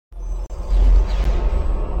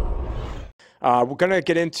We're going to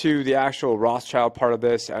get into the actual Rothschild part of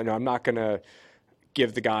this. I know I'm not going to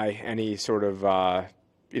give the guy any sort of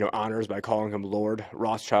honors by calling him Lord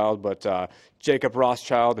Rothschild, but Jacob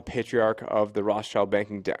Rothschild, the patriarch of the Rothschild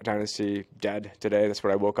banking dynasty, dead today. That's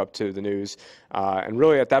what I woke up to the news, and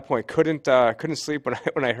really at that point couldn't sleep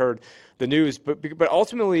when I heard the news. But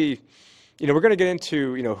ultimately, we're going to get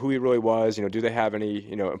into, who he really was. Do they have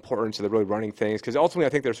any, importance? Are they really running things? Because ultimately, I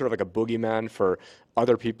think they're sort of like a boogeyman for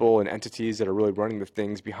other people and entities that are really running the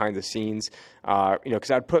things behind the scenes.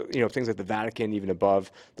 Because I'd put, things like the Vatican even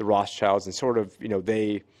above the Rothschilds, and sort of,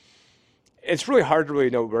 it's really hard to really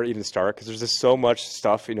know where to even start because there's just so much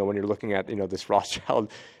stuff, when you're looking at, this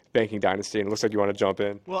Rothschild banking dynasty, and it looks like you want to jump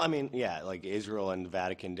in. Well, I mean, yeah, like Israel and the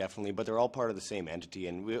Vatican definitely, but they're all part of the same entity,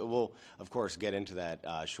 and we'll of course get into that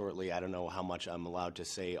shortly. I don't know how much I'm allowed to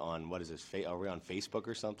say on what is this? Are we on Facebook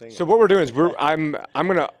or something? So what we're doing is I'm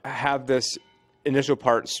gonna have this initial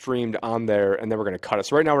part streamed on there, and then we're gonna cut it.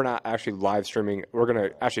 So right now we're not actually live streaming. We're gonna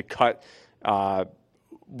actually cut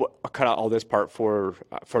out all this part for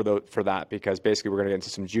that, because basically we're going to get into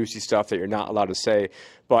some juicy stuff that you're not allowed to say.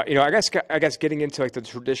 But I guess getting into like the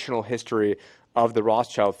traditional history of the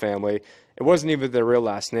Rothschild family, it wasn't even their real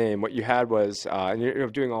last name. What you had was, and you're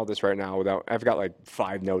doing all this right now without, I've got like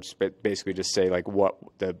 5 notes, but basically just say like what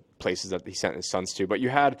the places that he sent his sons to. But you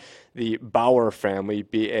had the Bauer family,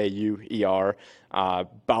 Bauer.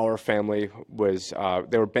 Bauer family was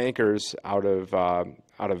they were bankers out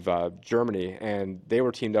of Germany, and they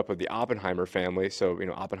were teamed up with the Oppenheimer family. So,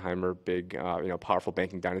 Oppenheimer, big, powerful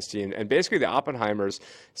banking dynasty. And basically the Oppenheimers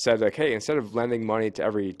said, like, hey, instead of lending money to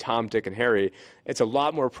every Tom, Dick, and Harry, it's a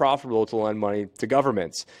lot more profitable to lend money to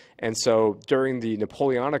governments. And so during the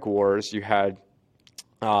Napoleonic Wars, you had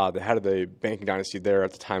the head of the banking dynasty there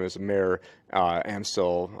at the time was Mayor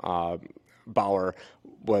Amstel Bauer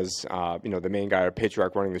was the main guy, or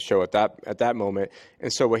patriarch, running the show at that moment.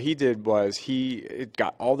 And so what he did was he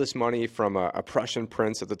got all this money from a Prussian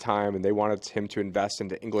prince at the time, and they wanted him to invest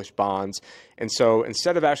into English bonds. And so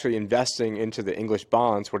instead of actually investing into the English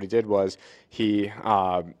bonds, what he did was he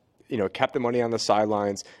kept the money on the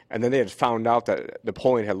sidelines, and then they had found out that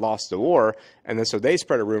Napoleon had lost the war, and then so they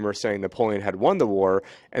spread a rumor saying Napoleon had won the war,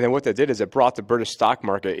 and then what they did is it brought the British stock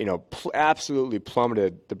market, absolutely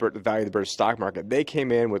plummeted the value of the British stock market. They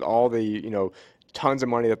came in with all the, tons of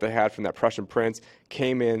money that they had from that Prussian prince,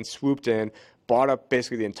 came in, swooped in, bought up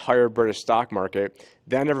basically the entire British stock market.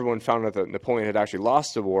 Then everyone found out that Napoleon had actually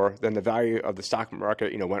lost the war. Then the value of the stock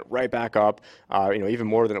market, went right back up, even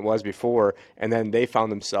more than it was before. And then they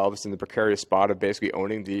found themselves in the precarious spot of basically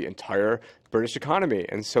owning the entire British economy.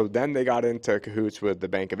 And so then they got into cahoots with the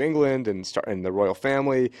Bank of England and the royal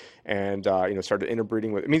family, and started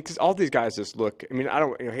interbreeding with. Because all these guys just look. I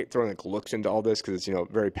don't hate throwing like looks into all this because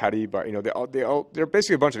it's very petty, but they're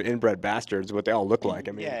basically a bunch of inbred bastards. What they all look like.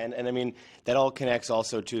 Yeah, and that all connects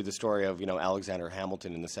also to the story of Alexander Hamilton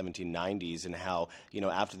in the 1790s, and how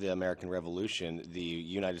after the American Revolution, the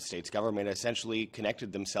United States government essentially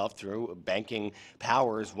connected themselves through banking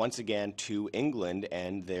powers once again to England,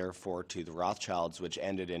 and therefore to the Rothschilds, which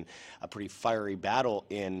ended in a pretty fiery battle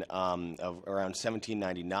in around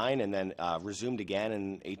 1799, and then resumed again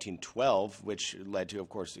in 1812, which led to, of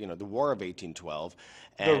course, the War of 1812.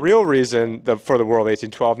 And the real reason for the War of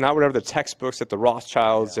 1812, not whatever the textbooks that the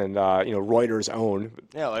Rothschilds and Reuters own.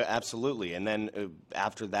 No, absolutely. And then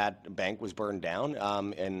after that, bank was burned down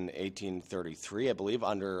in 1833, I believe,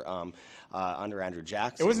 under Andrew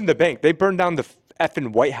Jackson. It wasn't the bank. They burned down the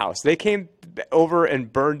effing White House. They came over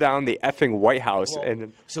and burned down the effing White House. Well,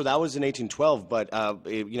 so that was in 1812, but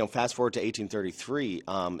fast forward to 1833,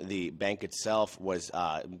 the bank itself was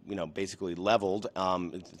basically leveled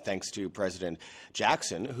thanks to President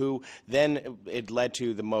Jackson, who then it led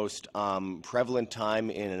to the most prevalent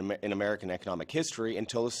time in American economic history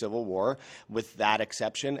until the Civil War, with that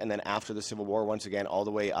exception, and then after the Civil War, once again, all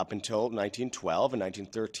the way up until 1912 and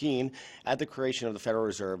 1913, at the creation of the Federal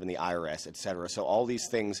Reserve and the IRS, et cetera. So all these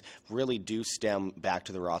things really do stem back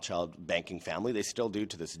to the Rothschild banking family. They still do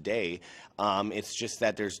to this day. It's just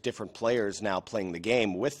that there's different players now playing the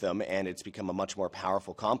game with them, and it's become a much more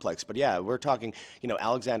powerful complex. But yeah, we're talking,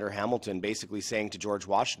 Alexander Hamilton basically saying to George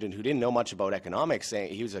Washington, who didn't know much about economics,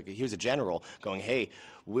 saying he was a general, going, hey,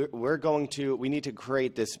 we need to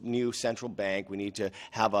create this new central bank. We need to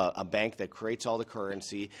have a bank that creates all the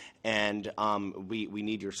currency, and we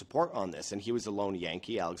need your support on this. And he was a lone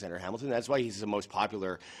Yankee, Alexander Hamilton. That's why he's the most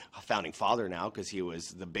popular founding father father now because he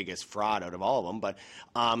was the biggest fraud out of all of them. But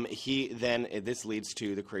this leads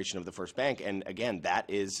to the creation of the first bank. And again, that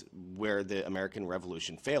is where the American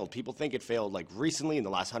Revolution failed. People think it failed like recently in the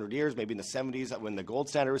last 100 years, maybe in the 70s when the gold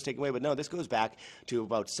standard was taken away. But no, this goes back to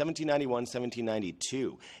about 1791,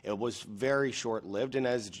 1792. It was very short-lived. And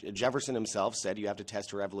as Jefferson himself said, you have to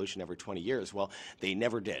test a revolution every 20 years. Well, they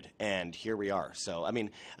never did. And here we are. So, I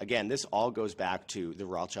mean, again, this all goes back to the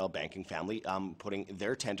Rothschild banking family putting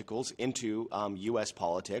their tentacles into U.S.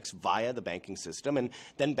 politics via the banking system, and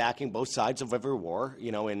then backing both sides of every war,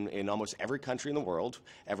 you know, in almost every country in the world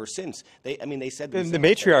ever since. They said the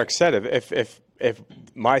matriarch said if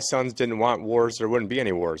my sons didn't want wars, there wouldn't be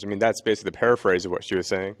any wars. I mean, that's basically the paraphrase of what she was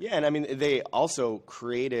saying. Yeah, and I mean, they also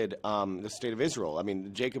created the State of Israel. I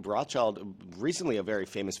mean, Jacob Rothschild, recently a very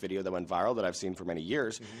famous video that went viral that I've seen for many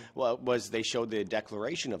years, was they showed the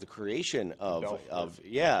declaration of the creation of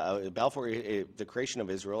Balfour, the creation of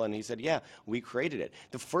Israel, and he said, yeah, we created it.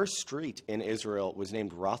 The first street in Israel was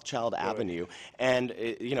named Rothschild Avenue, and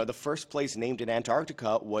you know, the first place named in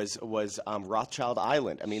Antarctica was Rothschild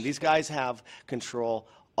Island. I mean, these guys have control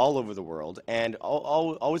all over the world, and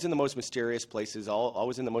always in the most mysterious places,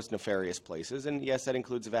 always in the most nefarious places, and yes, that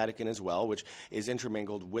includes the Vatican as well, which is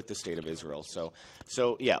intermingled with the State of Israel.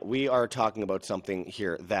 So yeah, we are talking about something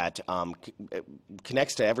here that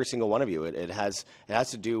connects to every single one of you. It has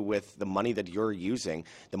to do with the money that you're using,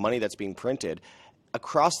 the money that's being printed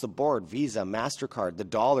across the board: Visa, MasterCard, the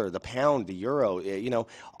dollar, the pound, the euro. You know,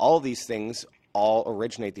 all these things all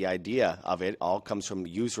originate. The idea of it all comes from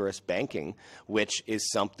usurious banking, which is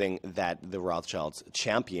something that the Rothschilds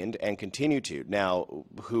championed and continue to. Now,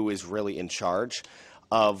 who is really in charge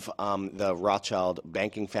of the Rothschild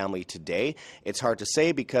banking family today? It's hard to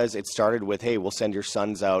say, because it started with, hey, we'll send your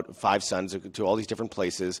sons out, 5 sons, to all these different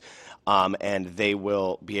places, and they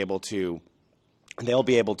will be able to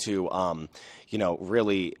you know,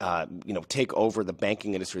 really, you know, take over the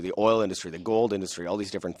banking industry, the oil industry, the gold industry, all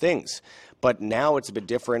these different things. But now it's a bit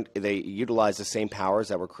different. They utilize the same powers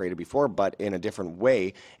that were created before, but in a different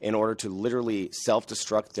way, in order to literally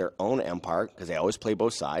self-destruct their own empire, because they always play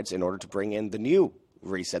both sides, in order to bring in the new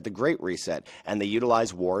reset, the Great Reset, and they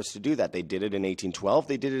utilize wars to do that. They did it in 1812.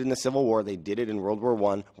 They did it in the Civil War. They did it in World War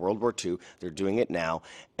I, World War II. They're doing it now,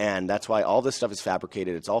 and that's why all this stuff is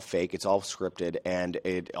fabricated. It's all fake. It's all scripted, and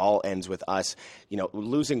it all ends with us, you know,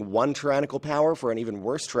 losing one tyrannical power for an even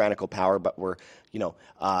worse tyrannical power, but we're, you know,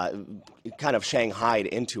 kind of shanghaied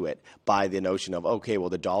into it by the notion of, okay, well,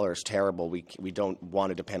 the dollar is terrible. We don't want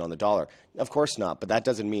to depend on the dollar. Of course not, but that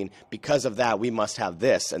doesn't mean because of that we must have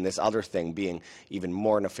this and this other thing being even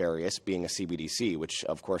more nefarious, being a CBDC, which,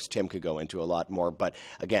 of course, Tim could go into a lot more. But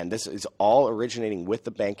again, this is all originating with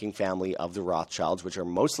the banking family of the Rothschilds, which are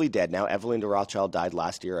mostly dead now. Evelyn de Rothschild died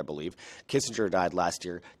last year, I believe. Kissinger died last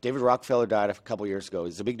year. David Rockefeller died a couple years ago.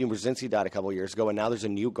 Zbigniew Brzezinski died a couple years ago, and now there's a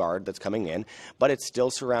new guard that's coming in. But it's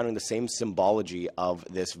still surrounding the same symbology of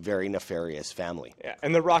this very nefarious family. Yeah,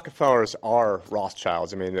 and the Rockefellers are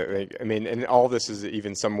Rothschilds. I mean, and all this is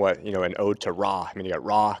even somewhat, you know, an ode to Ra. I mean, you got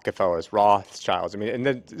Rockefellers, Rothschilds. I mean, and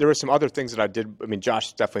then there were some other things that I did. I mean,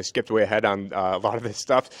 Josh definitely skipped way ahead on a lot of this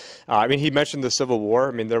stuff. I mean, he mentioned the Civil War.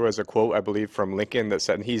 I mean, there was a quote, I believe, from Lincoln that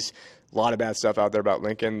said, and he's a lot of bad stuff out there about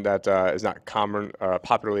Lincoln that is not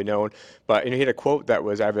popularly known. But, you know, he had a quote that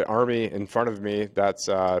was, I have an army in front of me that's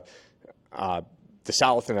the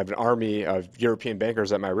South, and I have an army of European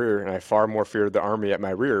bankers at my rear, and I far more fear the army at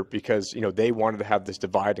my rear, because, you know, they wanted to have this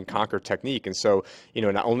divide and conquer technique. And so, you know,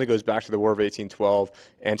 it not only goes back to the War of 1812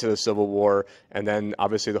 and to the Civil War, and then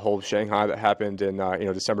obviously the whole Shanghai that happened in, you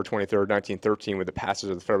know, December 23rd, 1913 with the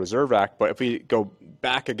passage of the Federal Reserve Act. But if we go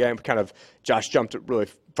back again, kind of, Josh jumped really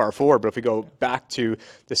far forward, but if we go back to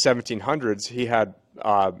the 1700s, he had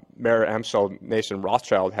Mayer Amschel Nason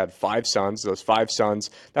Rothschild had 5 sons. Those 5 sons,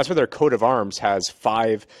 that's why their coat of arms has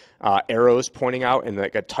 5 arrows pointing out and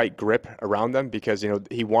like a tight grip around them, because, you know,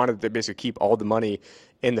 he wanted to basically keep all the money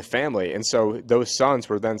in the family. And so those sons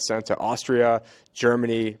were then sent to Austria,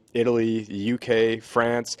 Germany, Italy, the UK,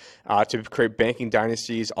 France, to create banking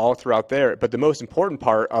dynasties all throughout there. But the most important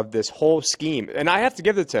part of this whole scheme, and I have to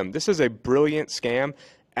give it to him, this is a brilliant scam,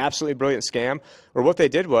 absolutely brilliant scam, where what they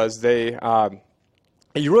did was they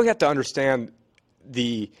you really have to understand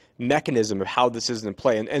the mechanism of how this is in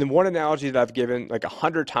play. And one analogy that I've given like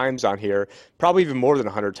 100 times on here, probably even more than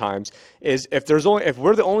 100 times, is if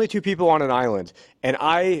we're the only 2 people on an island, and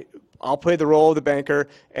I'll play the role of the banker,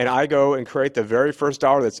 and I go and create the very first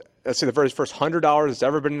dollar let's say the very first $100 that's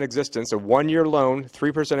ever been in existence, a 1-year loan,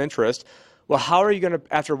 3% interest. Well, how are you going to,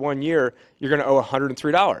 after 1 year, you're going to owe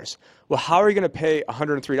 $103. Well, how are you going to pay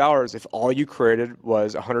 $103 if all you created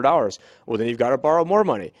was $100? Well, then you've got to borrow more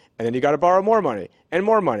money, and then you got to borrow more money and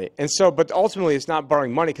more money. And so, but ultimately it's not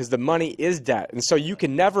borrowing money because the money is debt. And so you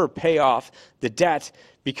can never pay off the debt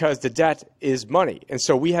because the debt is money. And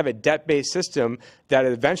so we have a debt-based system that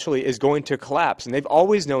eventually is going to collapse. And they've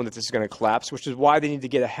always known that this is going to collapse, which is why they need to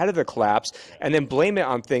get ahead of the collapse and then blame it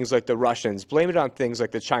on things like the Russians, blame it on things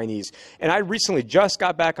like the Chinese. And I recently just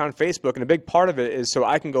got back on Facebook, and a big part of it is so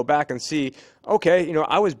I can go back and see, okay,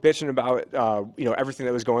 I was bitching about, everything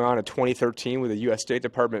that was going on in 2013 with the U.S. State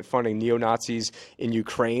Department funding neo-Nazis in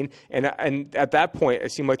Ukraine. And at that point,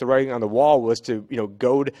 it seemed like the writing on the wall was to,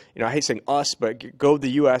 goad, I hate saying us, but goad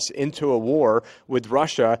the U.S. into a war with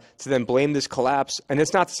Russia to then blame this collapse. And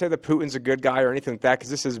it's not to say that Putin's a good guy or anything like that,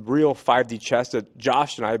 because this is real 5D chess that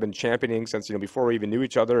Josh and I have been championing since, before we even knew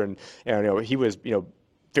each other. And he was,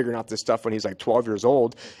 figuring out this stuff when he's like 12 years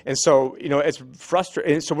old. And so, it's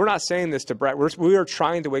frustrating. So we're not saying this to Brett. We are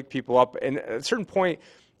trying to wake people up. And at a certain point,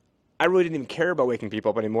 I really didn't even care about waking people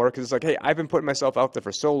up anymore, because it's like, hey, I've been putting myself out there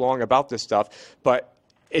for so long about this stuff, but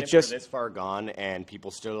it's just we're this far gone, and people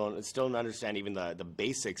still don't understand even the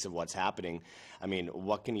basics of what's happening. I mean,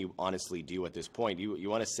 what can you honestly do at this point? You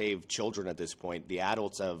want to save children at this point. The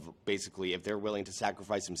adults have basically, if they're willing to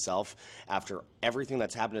sacrifice themselves after everything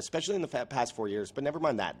that's happened, especially in the past 4 years, but never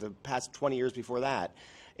mind that, the past 20 years before that,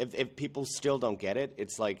 if people still don't get it,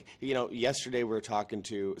 it's like, yesterday we were talking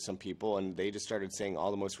to some people, and they just started saying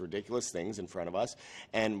all the most ridiculous things in front of us,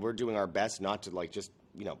 and we're doing our best not to just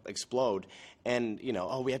explode. And,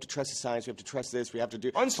 oh, we have to trust the science, we have to trust this, we have to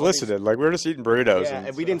do... Unsolicited, like we were just eating burritos. Yeah,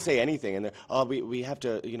 and we didn't say anything. And, oh, we have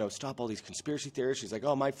to, stop all these conspiracy theorists. She's like,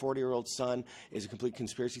 oh, my 40-year-old son is a complete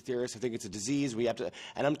conspiracy theorist. I think it's a disease. We have to...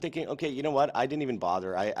 And I'm thinking, okay, you know what? I didn't even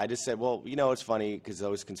bother. I just said, well, it's funny because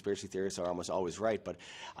those conspiracy theorists are almost always right. But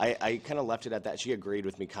I kind of left it at that. She agreed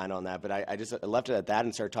with me kind of on that. But I just left it at that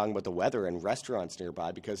and started talking about the weather and restaurants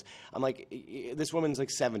nearby, because I'm like, this woman's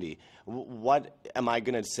like 70. What am I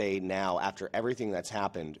going to say now after everything that's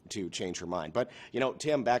happened to change her mind? But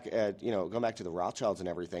Tim, back going back to the Rothschilds and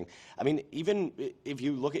everything, I mean, even if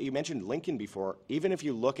you look at, you mentioned Lincoln before, even if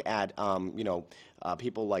you look at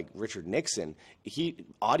people like Richard Nixon, he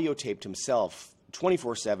audio taped himself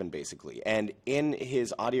 24/7 basically, and in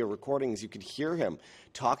his audio recordings you could hear him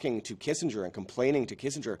talking to Kissinger and complaining to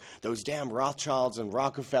Kissinger, those damn Rothschilds and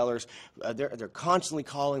Rockefellers, they're constantly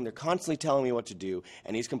calling, they're constantly telling me what to do,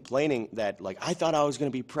 and he's complaining that, like, I thought I was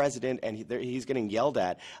going to be president, and he's getting yelled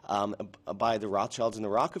at by the Rothschilds and the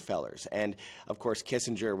Rockefellers. And of course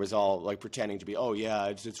Kissinger was all like pretending to be, oh yeah,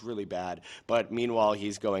 it's really bad, but meanwhile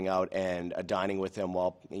he's going out and dining with them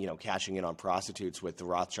while cashing in on prostitutes with the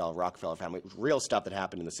Rothschild Rockefeller family. Real stuff that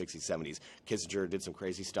happened in the 60s, 70s. Kissinger did some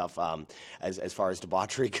crazy stuff as far as debauchery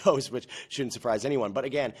goes, which shouldn't surprise anyone. But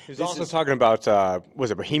again, he's also talking about was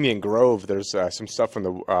it Bohemian Grove? There's some stuff from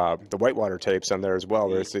the Whitewater tapes on there as well.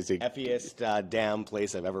 Where it's the effiest damn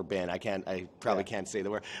place I've ever been. I probably can't say the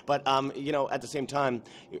word. But at the same time,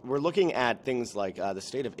 we're looking at things like the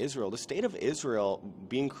State of Israel. The State of Israel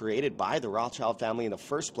being created by the Rothschild family in the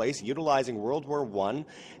first place, utilizing World War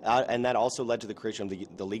I, and that also led to the creation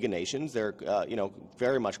of the League of Nations. They're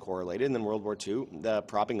very much correlated. And then World War II, the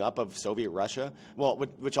propping up of Soviet Russia, well,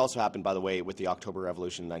 which also happened, by the way, with the October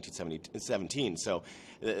Revolution in 1917. So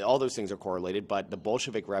all those things are correlated. But the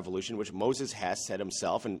Bolshevik Revolution, which Moses Hess said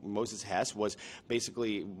himself, and Moses Hess was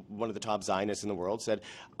basically one of the top Zionists in the world, said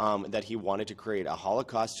that he wanted to create a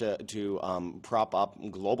Holocaust to prop up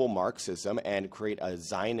global Marxism and create a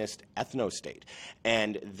Zionist ethno-state.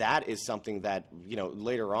 And that is something that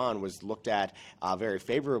later on was looked at very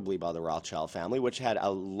favorably by the Rothschild family, which had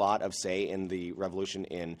a lot of say in the revolution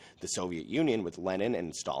in the Soviet Union with Lenin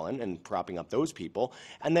and Stalin and propping up those people.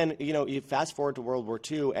 And then you fast forward to World War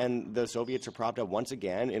II, and the Soviets are propped up once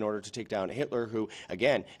again in order to take down Hitler, who,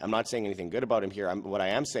 again, I'm not saying anything good about him here. What I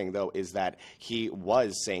am saying, though, is that he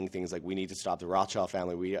was saying things like, we need to stop the Rothschild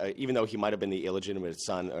family, even though he might have been the illegitimate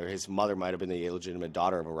son, or his mother might have been the illegitimate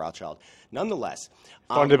daughter of a Rothschild. Nonetheless,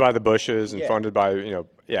 funded by the Bushes and funded by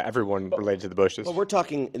everyone related to the Bushes. But we're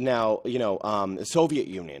talking now, the Soviet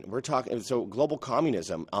Union. We're talking global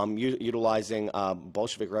communism, utilizing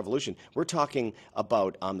Bolshevik Revolution. We're talking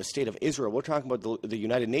about the State of Israel. We're talking about the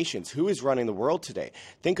United Nations. Who is running the world today?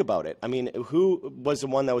 Think about it. I mean, who was the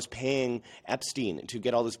one that was paying Epstein to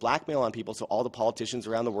get all this blackmail on people, so all the politicians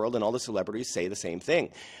around the world and all the celebrities say the same thing?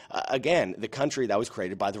 Again, the country that was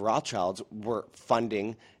created by the Rothschilds were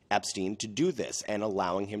funding Epstein to do this and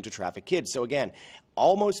allowing him to traffic kids. So again,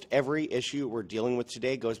 Almost every issue we're dealing with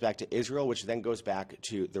today goes back to Israel, which then goes back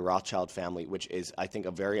to the Rothschild family, which is, I think,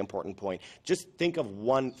 a very important point. Just think of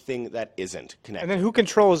one thing that isn't connected. And then who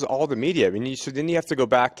controls all the media? I mean, so then you have to go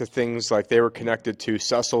back to things like they were connected to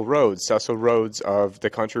Cecil Rhodes of the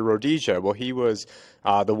country Rhodesia. Well, he was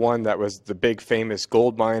the one that was the big famous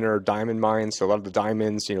gold miner, diamond mines. So a lot of the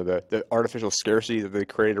diamonds, the artificial scarcity that they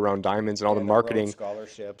created around diamonds and all the marketing.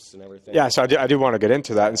 Scholarships and everything. Yeah, so I do want to get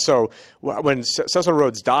into that. And so when Cecil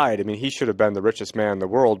Rhodes died, I mean, he should have been the richest man in the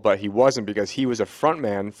world, but he wasn't because he was a front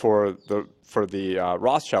man for the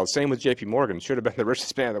Rothschilds. Same with J.P. Morgan. Should have been the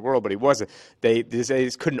richest man in the world, but he wasn't. They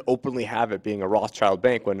couldn't openly have it being a Rothschild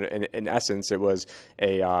bank when, in essence, it was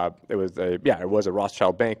a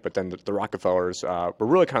Rothschild bank. But then the Rockefellers were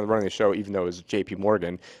really kind of running the show, even though it was J.P.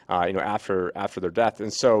 Morgan, after their death.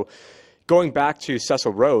 And so, going back to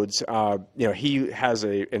Cecil Rhodes, he has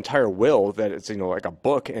an entire will that it's like a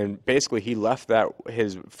book, and basically he left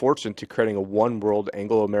his fortune to creating a one world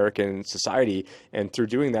Anglo-American society, and through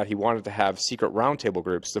doing that he wanted to have secret roundtable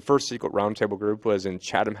groups. The first secret roundtable group was in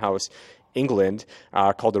Chatham House, England,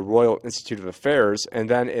 called the Royal Institute of Affairs, and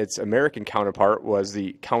then its American counterpart was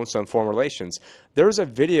the Council on Foreign Relations. There was a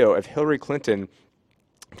video of Hillary Clinton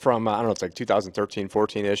from, I don't know, it's like 2013,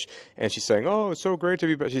 14-ish, and she's saying, oh, it's so great to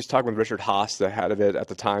be back. She's talking with Richard Haas, the head of it at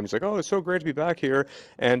the time. He's like, oh, it's so great to be back here,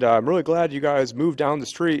 and I'm really glad you guys moved down the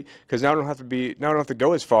street, because now I don't have to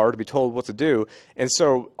go as far to be told what to do. And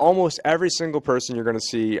so almost every single person you're going to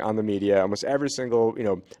see on the media, almost every single,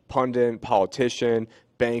 pundit, politician,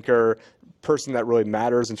 banker, person that really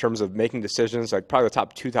matters in terms of making decisions, like probably the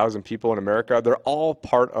top 2,000 people in America, they're all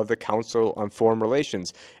part of the Council on Foreign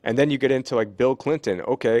Relations. And then you get into like Bill Clinton.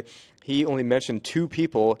 Okay, he only mentioned two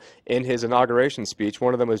people in his inauguration speech.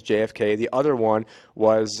 One of them was JFK. The other one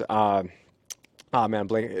was, who's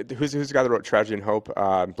the guy that wrote Tragedy and Hope?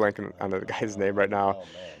 I'm blanking on the guy's name right now. Oh, man.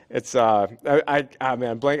 It's I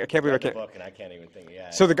can't believe I can't. Book and I can't even think. Yeah.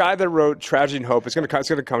 So the guy that wrote Tragedy and Hope is going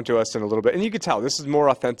to come to us in a little bit, and you can tell this is more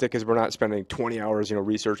authentic because we're not spending 20 hours,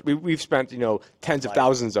 research. We've spent tens of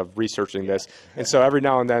thousands of researching this, and so every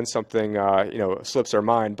now and then something slips our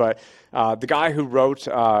mind. But the guy who wrote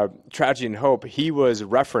Tragedy and Hope, he was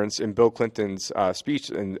referenced in Bill Clinton's speech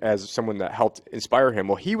and as someone that helped inspire him.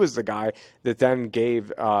 Well, he was the guy that then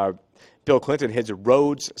gave Bill Clinton his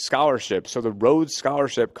Rhodes Scholarship. So the Rhodes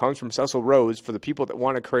Scholarship comes from Cecil Rhodes for the people that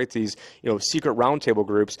want to create these, secret roundtable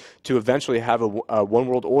groups to eventually have a one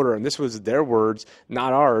world order. And this was their words,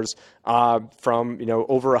 not ours, from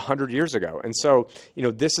over 100 years ago. And so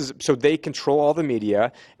so they control all the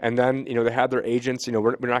media, and then they had their agents.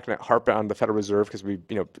 We're not going to harp on the Federal Reserve because we've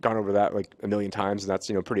gone over that like a million times, and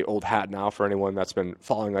that's pretty old hat now for anyone that's been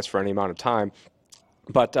following us for any amount of time.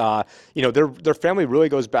 But their family really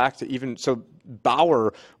goes back to so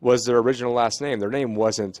Bauer was their original last name. Their name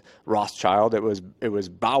wasn't Rothschild. It was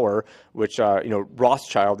Bauer, which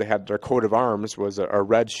Rothschild. They had their coat of arms was a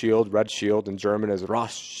red shield. Red shield in German is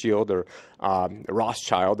Rothschild or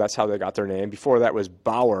Rothschild. That's how they got their name. Before that was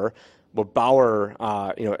Bauer. Well, Bauer,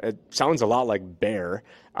 it sounds a lot like bear.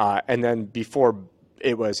 And then before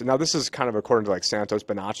it was, now this is kind of according to like Santos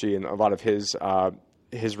Bonacci and a lot of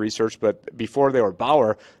his research, but before they were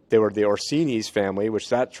Bauer, they were the Orsini's family, which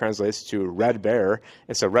that translates to Red Bear.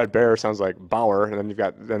 And so Red Bear sounds like Bauer, and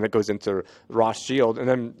then it goes into Rothschild, and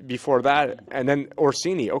then before that, and then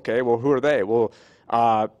Orsini. Okay, well, who are they? Well,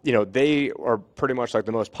 they are pretty much like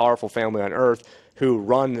the most powerful family on earth who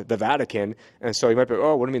run the Vatican. And so you might be,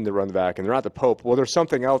 oh, what do you mean they run the Vatican? They're not the Pope. Well, there's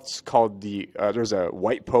something else called there's a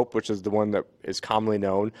white Pope, which is the one that is commonly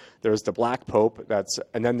known. There's the black Pope,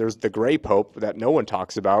 and then there's the gray Pope that no one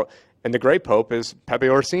talks about. And the gray Pope is Pepe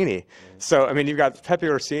Orsini. So, I mean, you've got Pepe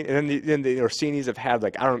Orsini, and then the Orsinis have had,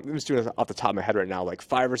 I'm just doing it off the top of my head right now, like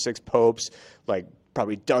 5 or 6 popes, like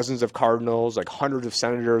probably dozens of cardinals, like hundreds of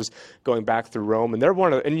senators going back through Rome. And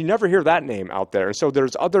and you never hear that name out there. And so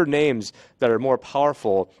there's other names that are more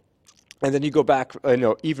powerful. And then you go back,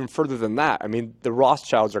 even further than that. I mean, the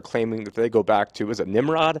Rothschilds are claiming that they go back to, was it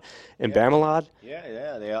Nimrod and Bamelad?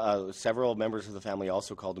 Yeah. They, several members of the family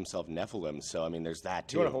also called themselves Nephilim. So, I mean, there's that,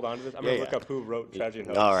 too. You want to hold on to this? I'm going to look up who wrote Tragedy and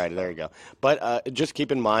Hope. All right, there you go. But just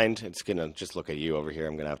keep in mind, it's going to just look at you over here.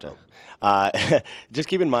 I'm going to have to. Just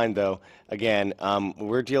keep in mind, though, again,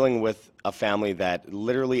 we're dealing with a family that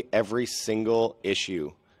literally every single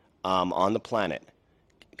issue on the planet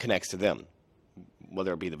connects to them.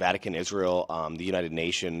 Whether it be the Vatican, Israel, the United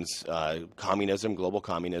Nations, communism, global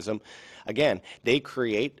communism. Again, they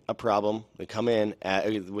create a problem, they come in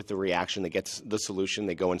with the reaction that gets the solution,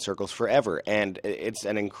 they go in circles forever. And it's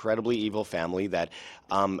an incredibly evil family that,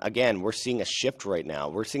 again, we're seeing a shift right now.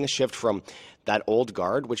 We're seeing a shift from that old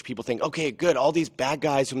guard, which people think, okay, good, all these bad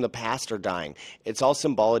guys from the past are dying. It's all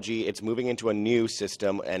symbology. It's moving into a new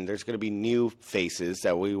system, and there's going to be new faces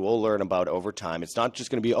that we will learn about over time. It's not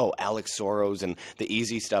just going to be, oh, Alex Soros and the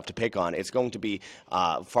easy stuff to pick on. It's going to be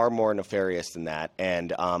far more nefarious than that.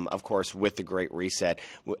 And, of course, with the Great Reset,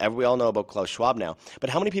 we all know about Klaus Schwab now. But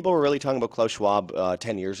how many people were really talking about Klaus Schwab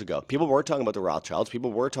 10 years ago? People were talking about the Rothschilds.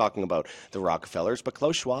 People were talking about the Rockefellers. But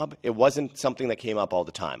Klaus Schwab, it wasn't something that came up all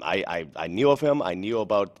the time. I knew of him. I knew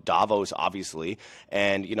about Davos, obviously.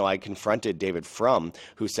 And, you know, I confronted David Frum,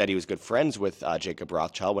 who said he was good friends with Jacob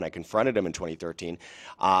Rothschild when I confronted him in 2013.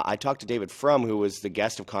 I talked to David Frum, who was the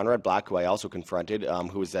guest of Conrad Black, who I also confronted,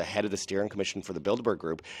 who was the head of the steering commission for the Bilderberg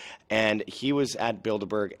Group. And he was at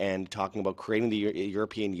Bilderberg and talking about creating the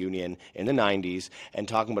European Union in the 90s and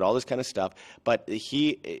talking about all this kind of stuff. But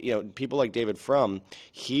he, you know, people like David Frum,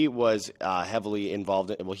 he was heavily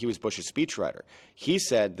involved in, well, he was Bush's speechwriter. He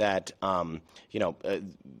said that, you know,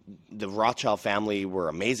 the Rothschild family were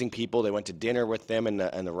amazing people. They went to dinner with them and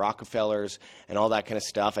the Rockefellers and all that kind of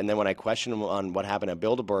stuff. And then when I questioned him on what happened at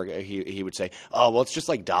Bilderberg, he would say, oh, well, it's just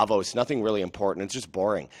like Davos, nothing really important. It's just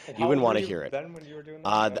boring. You wouldn't want to hear it. Then when you were doing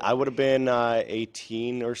that? I would have been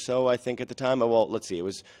 18 or so, I think, at the time. Well, let's see. It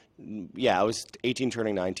was, yeah, I was 18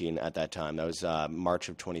 turning 19 at that time. That was March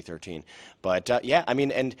of 2013. But, yeah, I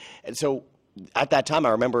mean, and so at that time, I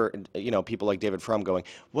remember, you know, people like David Frum going,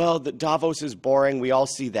 well, the Davos is boring. We all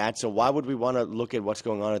see that. So why would we want to look at what's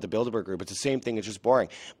going on at the Bilderberg Group? It's the same thing. It's just boring.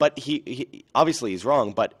 But he obviously he's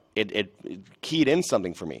wrong, but it keyed in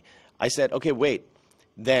something for me. I said, okay, wait,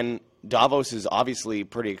 then Davos is obviously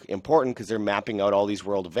pretty important because they're mapping out all these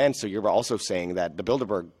world events. So you're also saying that the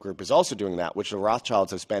Bilderberg Group is also doing that, which the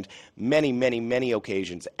Rothschilds have spent many, many, many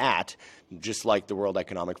occasions at, just like the World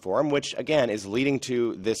Economic Forum, which, again, is leading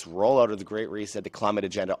to this rollout of the Great Reset, the climate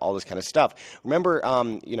agenda, all this kind of stuff. Remember,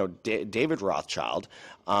 you know, David Rothschild,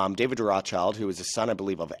 who is the son, I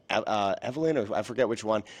believe, of Evelyn, or I forget which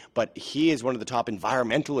one, but he is one of the top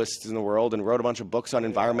environmentalists in the world and wrote a bunch of books on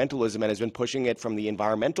environmentalism and has been pushing it from the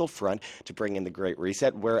environmental front to bring in the Great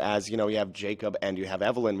Reset, whereas, you know, you have Jacob and you have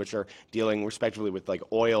Evelyn, which are dealing respectively with like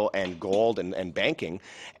oil and gold and banking,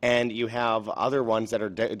 and you have other ones that are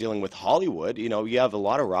dealing with Hollywood. You know, you have a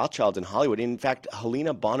lot of Rothschilds in Hollywood. In fact,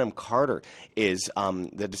 Helena Bonham Carter is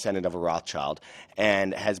the descendant of a Rothschild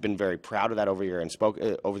and has been very proud of that over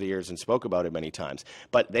the years and spoke about it many times.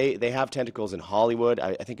 But they have tentacles in Hollywood.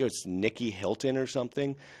 I think it was Nikki Hilton or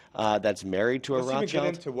something that's married to a Rothschild. Let's even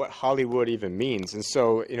get into what Hollywood even means. And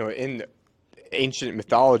so, you know, in ancient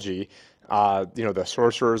mythology, you know, the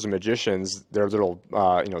sorcerers and magicians, their little,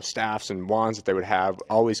 you know, staffs and wands that they would have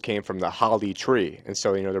always came from the holly tree. And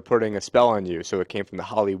so, you know, they're putting a spell on you. So it came from the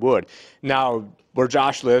Hollywood. Now, where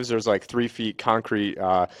Josh lives, there's like 3 feet concrete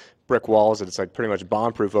brick walls, and it's like pretty much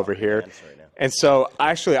bomb-proof over here. And so,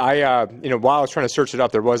 actually, you know, while I was trying to search it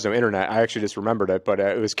up, there was no internet. I actually just remembered it, but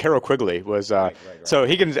it was Carol Quigley was. Right. So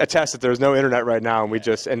he can attest that there's no internet right now,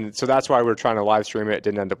 and and so that's why we were trying to live stream it. It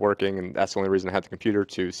didn't end up working, and that's the only reason I had the computer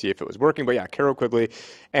to see if it was working. But yeah, Carol Quigley,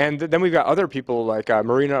 and then we've got other people like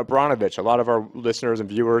Marina Abranovich. A lot of our listeners and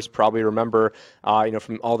viewers probably remember, you know,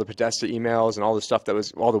 from all the Podesta emails and all the stuff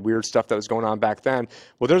all the weird stuff that was going on back then.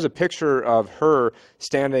 Well, there's a picture of her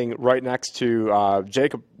standing right next to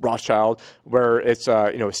Jacob Rothschild, where it's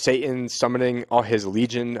you know, Satan summoning all his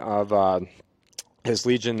legion of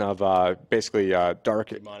basically dark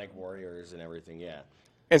demonic warriors and everything. Yeah.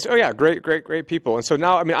 And so, yeah, great people. And so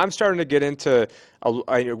now, I mean, I'm starting to get into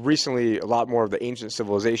recently a lot more of the ancient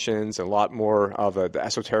civilizations and a lot more of the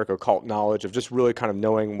esoteric occult knowledge of just really kind of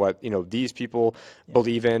knowing what, you know, these people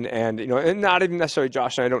believe in. And, you know, and not even necessarily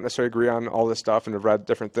Josh and I don't necessarily agree on all this stuff and have read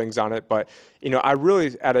different things on it. But, you know, I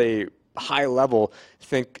really, at a high level,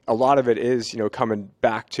 think a lot of it is, you know, coming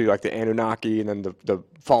back to like the Anunnaki and then the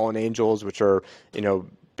fallen angels, which are, you know,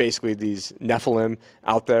 basically these Nephilim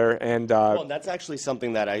out there. And well, that's actually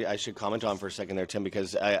something that I should comment on for a second there, Tim,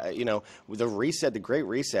 because you know, the reset, the Great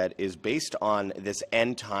Reset, is based on this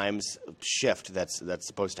end times shift that's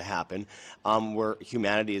supposed to happen, where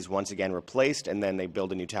humanity is once again replaced, and then they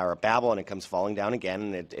build a new Tower of Babel, and it comes falling down again,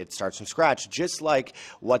 and it starts from scratch, just like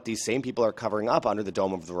what these same people are covering up under the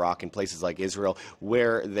Dome of the Rock in places like Israel,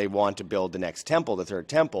 where they want to build the next temple, the third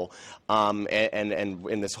temple, and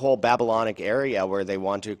in this whole Babylonic area where they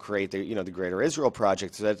want on to create the Greater Israel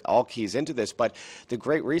Project. So that all keys into this. But the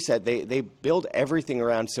Great Reset, they build everything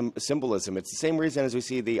around symbolism. It's the same reason as we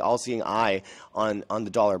see the all-seeing eye on the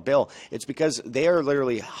dollar bill. It's because they are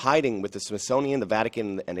literally hiding with the Smithsonian, the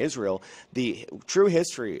Vatican, and Israel the true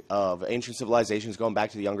history of ancient civilizations going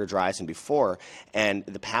back to the Younger Dryas and before, and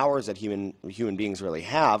the powers that human beings really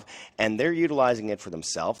have, and they're utilizing it for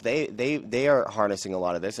themselves. They are harnessing a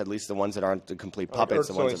lot of this, at least the ones that aren't the complete puppets,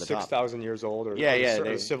 the ones at the top. 6,000 years old,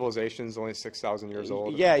 or civilization's only 6,000 years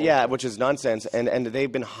old. Yeah, which is nonsense, and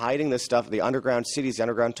they've been hiding this stuff, the underground cities, the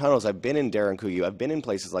underground tunnels. I've been in Darankuyu, I've been in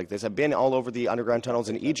places like this, I've been all over the underground tunnels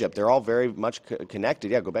in Egypt. They're all very much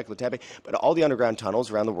connected. Yeah, Göbekli Tepe, but all the underground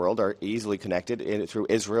tunnels around the world are easily connected through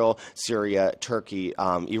Israel, Syria, Turkey,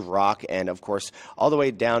 Iraq, and of course all the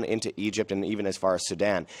way down into Egypt and even as far as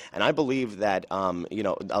Sudan. And I believe that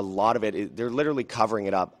a lot of it, they're literally covering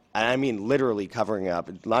it up. And I mean literally covering up,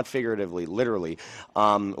 not figuratively, literally,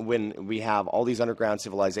 when we have all these underground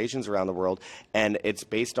civilizations around the world, and it's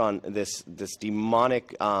based on this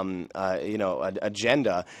demonic,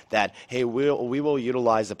 agenda that, hey, we will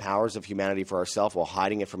utilize the powers of humanity for ourselves while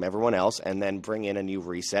hiding it from everyone else, and then bring in a new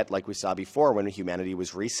reset, like we saw before when humanity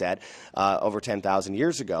was reset over 10,000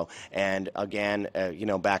 years ago, and again,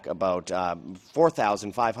 back about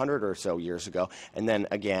 4,500 or so years ago, and then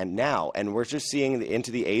again now, and we're just seeing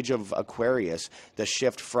into the age of Aquarius, the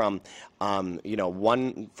shift from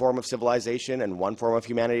one form of civilization and one form of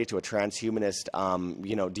humanity to a transhumanist,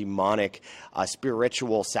 demonic,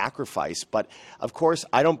 spiritual sacrifice. But of course,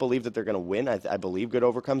 I don't believe that they're going to win. I believe good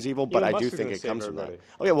overcomes evil, but I do think it comes from that.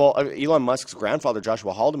 Oh yeah, well, Elon Musk's grandfather,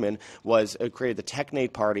 Joshua Haldeman, created the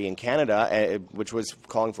Technate Party in Canada, which was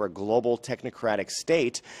calling for a global technocratic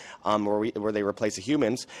state where they replace the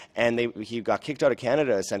humans. And he got kicked out of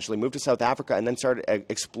Canada, essentially, moved to South Africa, and then started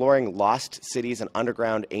exploring lost cities and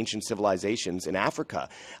underground ancient civilizations in Africa,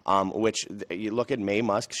 which you look at Mae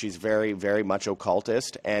Musk, she's very, very much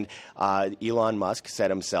occultist, and Elon Musk said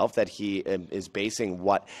himself that he is basing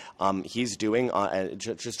what he's doing on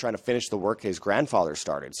just trying to finish the work his grandfather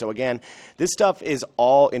started. So again, this stuff is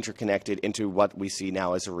all interconnected into what we see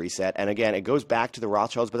now as a reset, and again, it goes back to the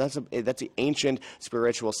Rothschilds, but that's the ancient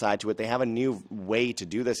spiritual side to it. They have a new way to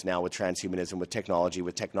do this now with transhumanism, with technology,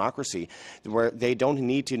 with technocracy, where they don't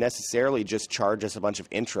need to necessarily just charge us a bunch of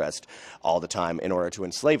interest all the time in order to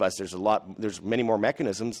enslave us. There's many more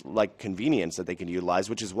mechanisms like convenience that they can utilize,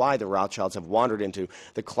 which is why the Rothschilds have wandered into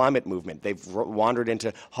the climate movement. They've wandered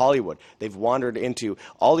into Hollywood. They've wandered into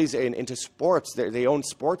all these, into sports. They own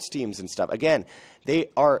sports teams and stuff. Again,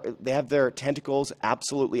 they have their tentacles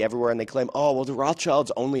absolutely everywhere, and they claim, oh, well, the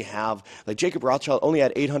Rothschilds only have, like Jacob Rothschild only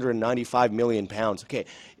had 895 million pounds. Okay,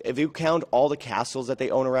 if you count all the castles that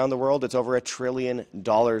they own around the world, it's over $1 trillion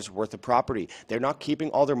worth of property. They're not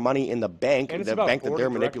keeping all their money in the bank, the bank that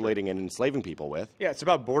they're manipulating and enslaving people with. Yeah, it's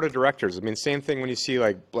about board of directors. I mean, same thing when you see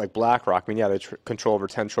like BlackRock. I mean, yeah, they control over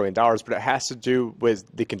 $10 trillion, but it has to do with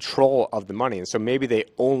the control of the money. And so maybe they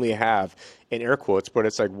only have, in air quotes, but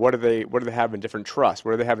it's like, what do they have in different trusts?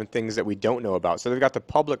 What do they have in things that we don't know about? So they've got the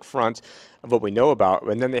public front of what we know about,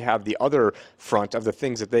 and then they have the other front of the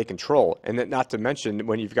things that they control. And then, not to mention,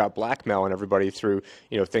 when you've got blackmail and everybody through,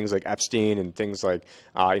 things like Epstein and things like,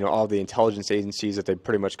 all the intelligence agencies that they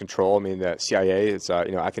pretty much control. I mean, the CIA, it's,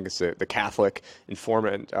 I think it's the Catholic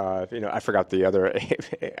informant, I forgot the other,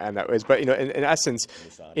 and that was, but, in essence,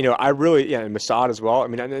 Mossad. And Mossad as well. I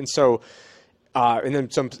mean, and so, and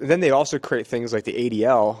then they also create things like the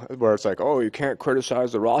ADL, where it's like, oh, you can't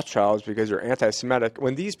criticize the Rothschilds because you're anti-Semitic.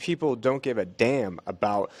 When these people don't give a damn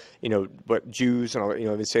about, what Jews,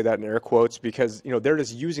 and they say that in air quotes, because they're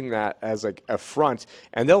just using that as like a front,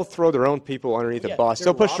 and they'll throw their own people underneath the bus.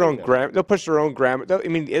 They'll push their own grammar. They'll push their own grammar.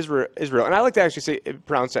 Israel, and I like to actually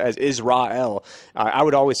pronounce it as Israel. I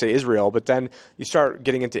would always say Israel, but then you start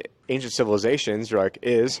getting into ancient civilizations. You're like,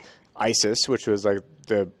 ISIS, which was like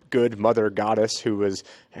the good mother goddess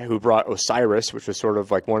who brought Osiris, which was sort of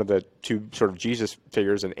like one of the two sort of Jesus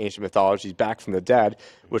figures in ancient mythologies, back from the dead,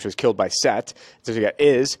 which was killed by Set. So you got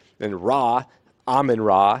then Ra,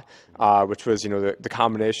 Amen-Ra, which was the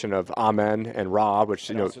combination of Amen and Ra, which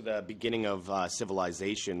also the beginning of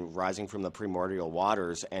civilization, rising from the primordial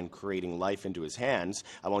waters and creating life into his hands.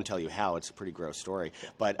 I won't tell you how; it's a pretty gross story.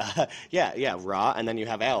 But Ra, and then you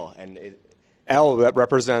have El, and El, that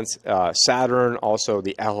represents Saturn, also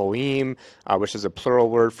the Elohim, which is a plural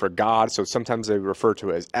word for God. So sometimes they refer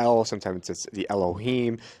to it as El, sometimes it's the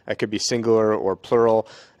Elohim. It could be singular or plural.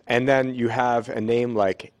 And then you have a name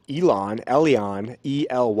like Elyon,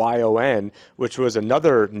 Elyon, which was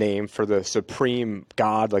another name for the supreme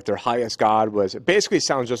god, like their highest god was. It basically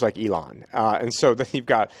sounds just like Elon. And so then you've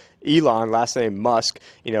got Elon, last name Musk,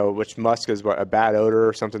 which Musk is a bad odor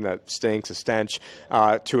or something that stinks, a stench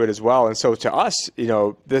to it as well. And so to us,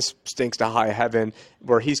 this stinks to high heaven,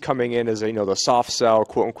 where he's coming in as the soft sell,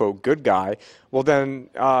 quote unquote, good guy. Well, then,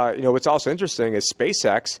 what's also interesting is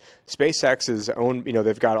SpaceX. SpaceX is owned,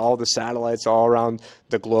 they've got all the satellites all around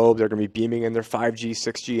the globe. They're going to be beaming in their 5G,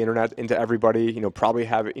 6G internet into everybody, probably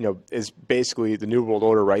have, is basically the new world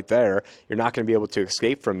order right there. You're not going to be able to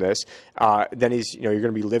escape from this. Then you're going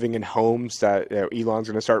to be living in homes that Elon's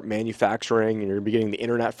going to start manufacturing, and you're going to be getting the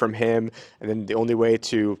internet from him. And then the only way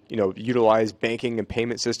to, utilize banking and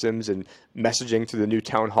payment systems and messaging through the new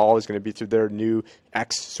town hall is going to be through their new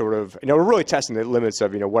X sort of, we're really testing the limits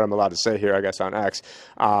of, what I'm allowed to say here, I guess, on X.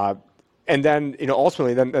 And then,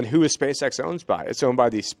 ultimately, then who is SpaceX owned by? It's owned by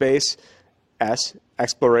the Space, S,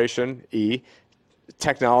 Exploration, E,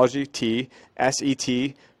 Technology, T,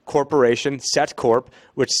 SET, Corporation, Set Corp,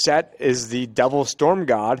 which Set is the devil storm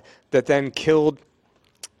god that then killed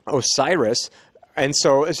Osiris. And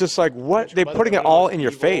so it's just like, what? They're putting it all in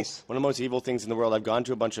your face. One of the most evil things in the world. I've gone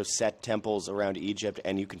to a bunch of Set temples around Egypt,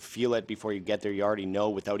 and you can feel it before you get there. You already know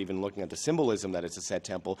without even looking at the symbolism that it's a Set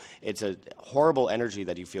temple. It's a horrible energy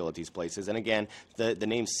that you feel at these places. And again, the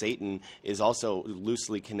name Satan is also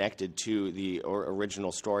loosely connected to the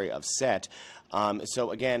original story of Set.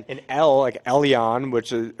 So again, an L, like Elyon,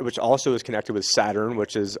 which also is connected with Saturn,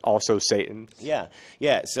 which is also Satan. Yeah.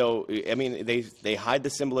 So I mean, they hide the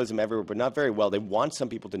symbolism everywhere, but not very well. They want some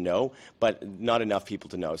people to know, but not enough people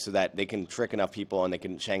to know, so that they can trick enough people and they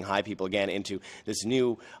can Shanghai people again into this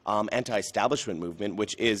new anti-establishment movement,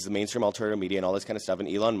 which is the mainstream alternative media and all this kind of stuff, and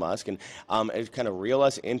Elon Musk, and kind of reel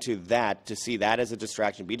us into that, to see that as a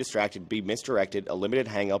distraction, be distracted, be misdirected, a limited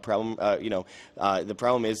hangout problem. The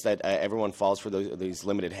problem is that everyone falls for these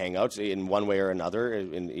limited hangouts in one way or another,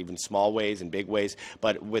 in even small ways and big ways.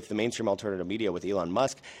 But with the mainstream alternative media, with Elon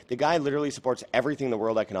Musk, the guy literally supports everything the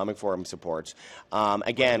World Economic Forum supports.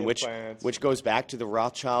 Again, which goes back to the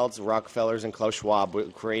Rothschilds, Rockefellers, and Klaus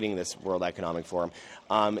Schwab creating this World Economic Forum.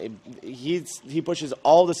 He pushes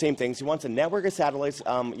all the same things. He wants a network of satellites,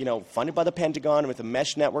 funded by the Pentagon, with a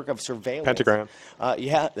mesh network of surveillance. Pentagram.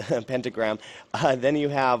 Pentagram. Then you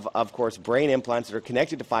have, of course, brain implants that are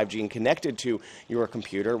connected to 5G and connected to your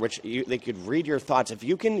computer, which they could read your thoughts. If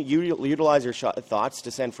you can utilize your thoughts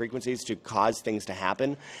to send frequencies to cause things to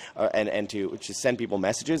happen, and to send people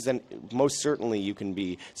messages, then most certainly you can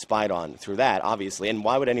be spied on through that, obviously. And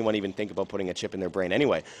why would anyone even think about putting a chip in their brain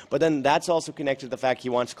anyway? But then that's also connected to the fact he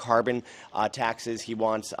wants carbon taxes. He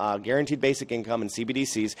wants guaranteed basic income and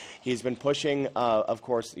CBDCs. He's been pushing, of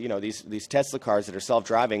course, these Tesla cars that are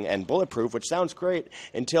self-driving and bulletproof, which sounds great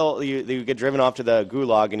until you get driven off to the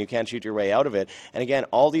gulag and you can't shoot your way out of it. And again,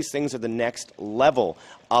 all these things are the next level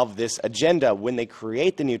of this agenda when they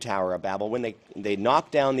create the new Tower of Babel, when they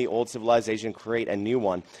knock down the old civilization, create a new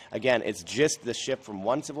one. Again, it's just the shift from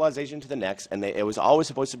one civilization to the next, and it was always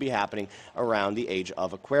supposed to be happening around the age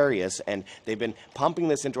of Aquarius, and they've been pumping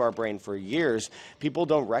this into our brain for years. People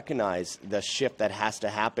don't recognize the shift that has to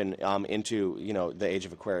happen into the age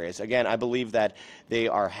of Aquarius. Again, I believe that they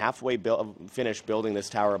are halfway finished building this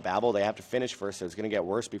Tower of Babel. They have to finish first, so it's going to get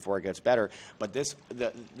worse before it gets better. But this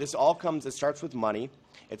all comes, it starts with money.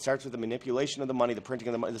 It starts with the manipulation of the money, the printing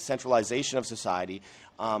of the money, the centralization of society,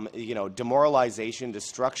 demoralization,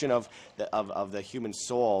 destruction of the human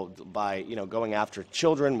soul by going after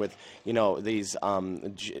children with these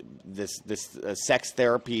this sex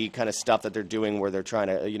therapy kind of stuff that they're doing, where they're trying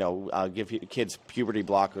to give kids puberty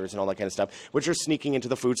blockers and all that kind of stuff, which are sneaking into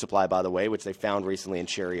the food supply, by the way, which they found recently in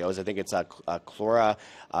Cheerios. I think it's chlora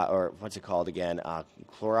or what's it called again,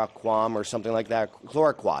 chloroquam or something like that,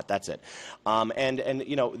 chloroquat. That's it. And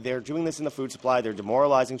they're doing this in the food supply. They're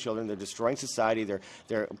demoralizing children. They're destroying society.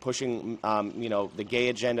 They're pushing the gay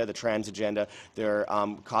agenda, the trans agenda. They're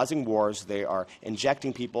causing wars. They are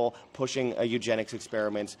injecting people, pushing eugenics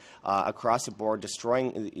experiments across the board,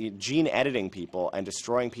 destroying gene editing people and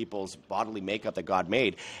destroying people's bodily makeup that God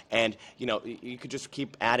made. And you could just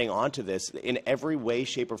keep adding on to this in every way,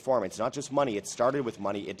 shape, or form. It's not just money. It started with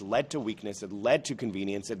money. It led to weakness. It led to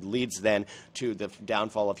convenience. It leads then to the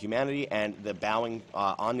downfall of humanity and the bowing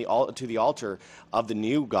to the altar of the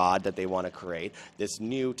new God that they want to create, this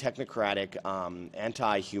new technocratic,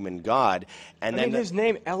 anti-human God. And I mean, his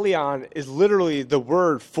name, Elion, is literally the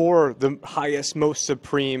word for the highest, most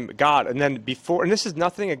supreme God. And then before, and this is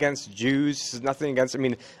nothing against Jews, this is nothing against, I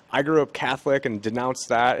mean, I grew up Catholic and denounced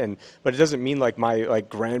that, but it doesn't mean like my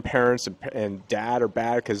grandparents and dad are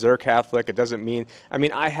bad because they're Catholic. It doesn't mean, I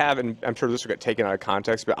mean, I have, and I'm sure this will get taken out of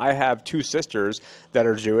context, but I have two sisters that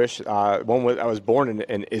are Jewish. I was born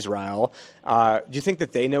in Israel. Do you think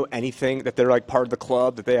that they know anything, that they're like part of the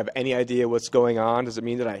club, that they have any idea what's going on? Does it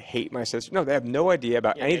mean that I hate my sister? No, they have no idea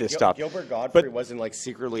about any of this stuff. Gilbert Gottfried wasn't like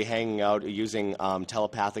secretly hanging out using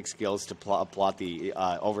telepathic skills to plot the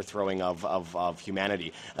overthrowing of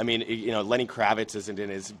humanity. I mean, Lenny Kravitz isn't in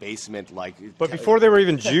his basement like. But before they were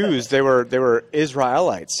even Jews, they were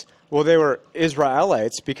Israelites. Well, they were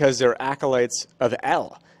Israelites because they're acolytes of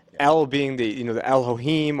El. El being the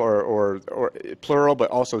Elohim or plural,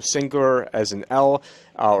 but also singular as an El,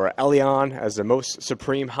 or Elion as the most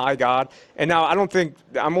supreme high God. And now I don't think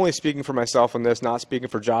I'm only speaking for myself on this, not speaking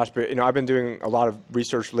for Josh, but I've been doing a lot of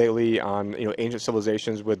research lately on ancient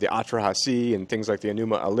civilizations with the Atrahasis and things like the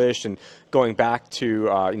Enuma Elish, and going back to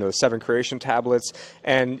the 7 creation tablets.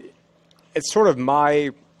 And it's sort of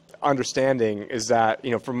my understanding is that,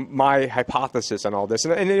 from my hypothesis on all this,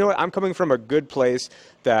 and I'm coming from a good place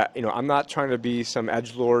that, I'm not trying to be some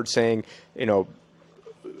edgelord saying,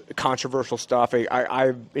 controversial stuff.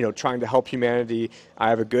 I'm trying to help humanity. I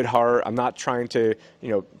have a good heart. I'm not trying to,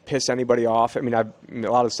 piss anybody off. I mean,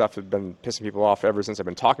 a lot of stuff has been pissing people off ever since I've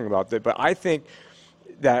been talking about it, but I think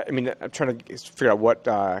that, I'm trying to figure out what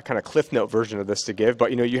kind of Cliff Note version of this to give,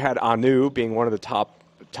 but, you had Anu being one of the top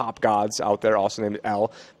gods out there, also named El,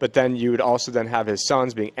 but then you would also then have his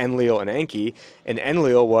sons being Enlil and Enki, and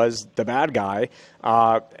Enlil was the bad guy,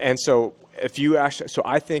 and so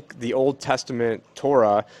I think the Old Testament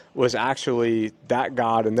Torah was actually that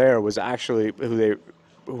God in there was actually who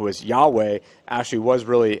was Yahweh, actually was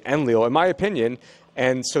really Enlil, in my opinion,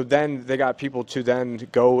 and so then they got people to then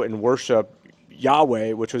go and worship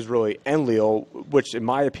Yahweh, which was really Enlil, which in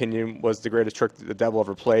my opinion was the greatest trick that the devil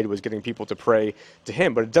ever played, was getting people to pray to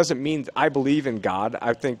him. But it doesn't mean I believe in God.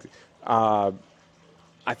 I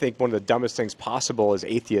think one of the dumbest things possible is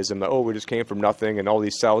atheism. That, we just came from nothing and all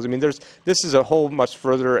these cells. I mean, this is a whole much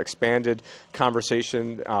further expanded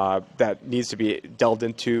conversation that needs to be delved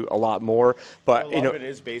into a lot more. But a lot of it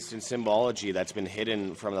is based in symbology that's been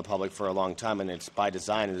hidden from the public for a long time, and it's by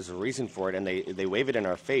design, and there's a reason for it, and they wave it in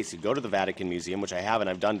our face. You go to the Vatican Museum, which I have, and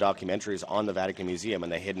I've done documentaries on the Vatican Museum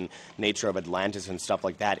and the hidden nature of Atlantis and stuff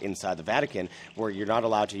like that inside the Vatican, where you're not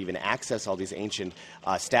allowed to even access all these ancient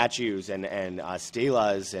statues and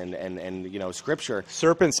stelas and scripture.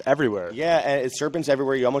 Serpents everywhere. Yeah, and it's serpents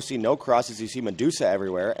everywhere. You almost see no crosses. You see Medusa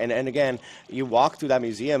everywhere. And again, you walk through that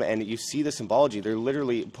museum and you see the symbology. They're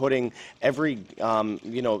literally putting every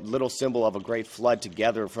little symbol of a great flood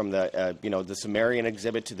together, from the Sumerian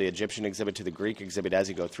exhibit to the Egyptian exhibit to the Greek exhibit as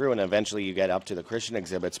you go through, and eventually you get up to the Christian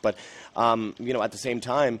exhibits. But at the same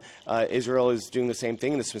time, Israel is doing the same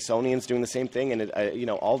thing, and the Smithsonian's doing the same thing, and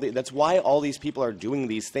that's why all these people are doing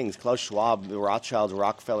these things. Klaus Schwab, the Rothschilds,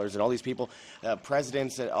 Rockefellers, and all these people,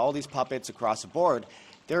 presidents, all these puppets across the board,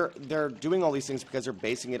 they're doing all these things because they're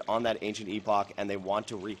basing it on that ancient epoch, and they want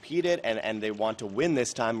to repeat it, and they want to win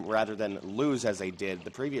this time rather than lose as they did the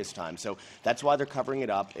previous time. So that's why they're covering it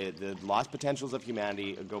up. The lost potentials of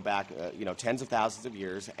humanity go back tens of thousands of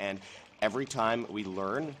years, and every time we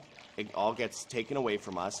learn, it all gets taken away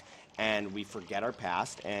from us, and we forget our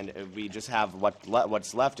past, and we just have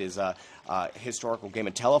what's left is a historical game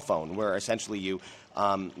of telephone, where essentially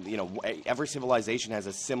every civilization has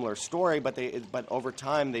a similar story, but over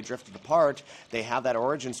time they drifted apart. They have that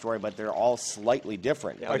origin story, but they're all slightly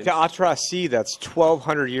different. Like the Atrahasis, that's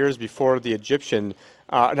 1,200 years before the Egyptian.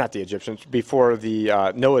 Not the Egyptians, before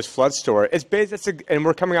the Noah's flood story. And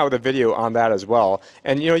we're coming out with a video on that as well.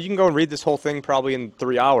 And you can go and read this whole thing probably in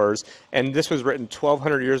 3 hours. And this was written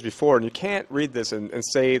 1,200 years before, and you can't read this and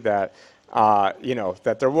say that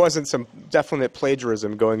that there wasn't some definite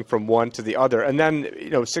plagiarism going from one to the other. And then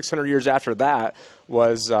 600 years after that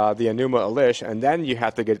was the Enuma Elish, and then you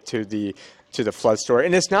have to get to the flood story.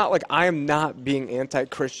 And it's not like I am not being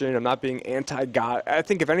anti-Christian. I'm not being anti-God. I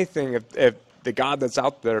think if anything, if the God that's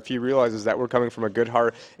out there, if he realizes that we're coming from a good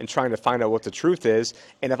heart and trying to find out what the truth is,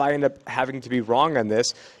 and if I end up having to be wrong on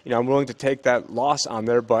this, I'm willing to take that loss on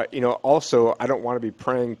there, but, also I don't want to be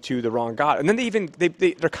praying to the wrong God. And then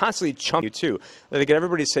they're constantly chunking you too. They get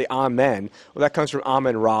everybody to say Amen. Well, that comes from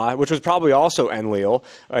Amen Ra, which was probably also Enlil,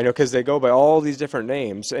 because they go by all these different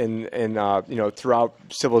names and throughout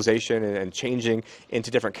civilization and changing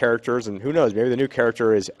into different characters. And who knows, maybe the new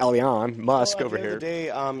character is Elon Musk over here.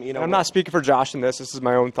 I'm not speaking for Josh in this. This is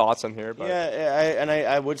my own thoughts on here. But. Yeah,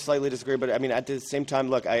 I would slightly disagree, but I mean, at the same time,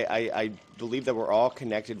 look, I believe that we're all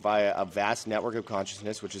connected via a vast network of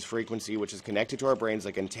consciousness, which is frequency, which is connected to our brains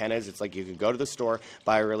like antennas. It's like you can go to the store,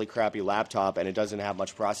 buy a really crappy laptop, and it doesn't have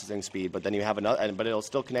much processing speed, but then you have another, but it'll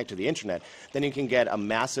still connect to the internet. Then you can get a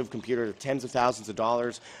massive computer, tens of thousands of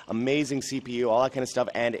dollars, amazing CPU, all that kind of stuff,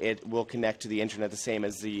 and it will connect to the internet the same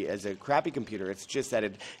as a crappy computer. It's just that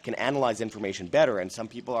it can analyze information better, and some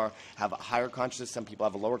people have a higher consciousness, some people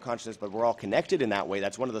have a lower consciousness, but we're all connected in that way.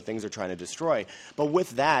 That's one of the things they're trying to destroy. But with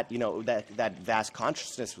that, that vast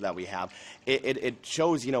consciousness that we have, it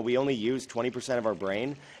shows, we only use 20% of our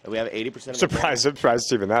brain, and we have 80% of Surprised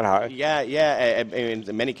it's even that high. Yeah. I mean,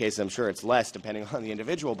 in many cases, I'm sure it's less, depending on the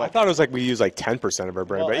individual. But I thought it was like we use like 10% of our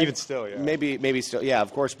brain, but even still, yeah. Maybe still, yeah,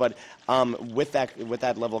 of course. But with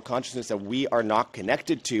that level of consciousness that we are not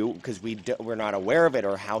connected to, because we're not aware of it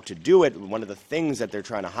or how to do it, one of the things that they're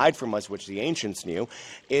trying to hide from us, which the ancients knew,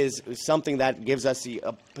 is something that gives us the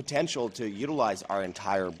potential to utilize our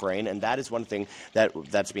entire brain, and that is one thing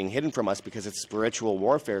that's being hidden from us because it's spiritual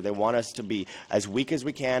warfare. They want us to be as weak as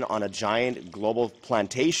we can on a giant global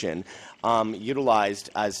plantation, utilized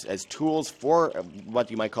as tools for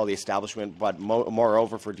what you might call the establishment, but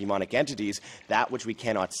moreover for demonic entities, that which we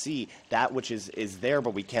cannot see, that which is there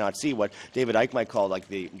but we cannot see, what David Icke might call like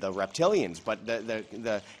the reptilians, but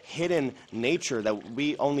the hidden nature that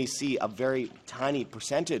we only see a very tiny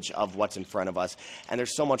percentage of what's in front of us, and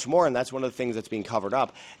there's so much more, and that's one of the things that's being covered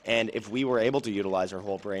up. And if we were able to utilize our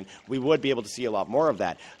whole brain, we would be able to see a lot more of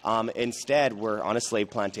that. Instead, we're on a slave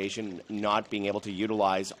plantation, not being able to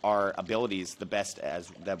utilize our abilities the best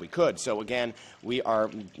that we could. So again, we are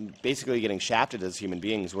basically getting shafted as human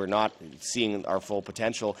beings. We're not seeing our full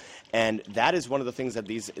potential, and that is one of the things that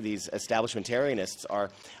these establishmentarianists are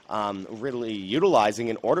really utilizing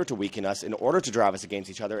in order to weaken us, in order to drive us against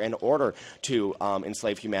each other, in order to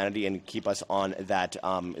enslave humanity and keep us on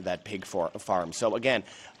that pig farm. So again,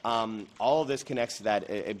 all of this connects to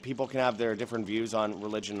that. People can have their different views on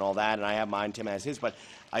religion and all that, and I have mine, Tim has his, but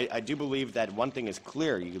I do believe that one thing is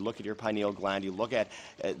clear. You look at your pineal gland, you look at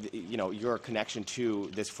your connection to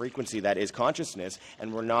this frequency that is consciousness,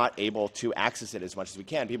 and we're not able to access it as much as we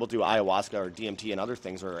can. People do ayahuasca or DMT and other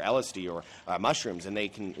things, or LSD or mushrooms, and they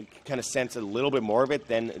can kind of sense a little bit more of it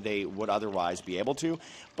than they would otherwise be able to,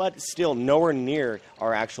 but still nowhere near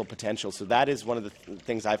our actual potential. So that is one of the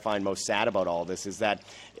things I find most sad about all this, is that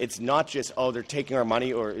it's not just, they're taking our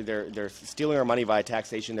money, or they're stealing our money via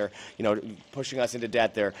taxation, they're pushing us into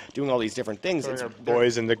debt, they're doing all these different things. It's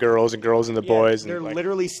boys and the girls and girls and the boys. They're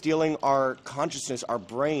literally stealing our consciousness, our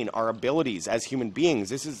brain, our abilities as human beings.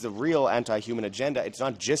 This is the real anti-human agenda. It's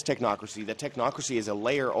not just technocracy. The technocracy is a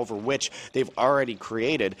layer over which they've already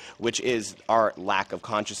created, which is our lack of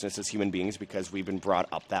consciousness as human beings, because we've been brought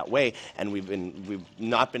up that way, and we've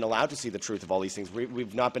not been allowed to see the truth of all these things.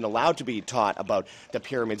 We've not been allowed to be taught about the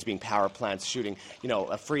pyramids being power plants shooting,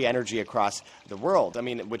 a free energy across the world. I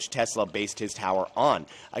mean, which Tesla based his tower on.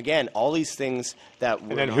 Again, all these things that were.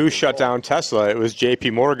 And then who shut down Tesla? It was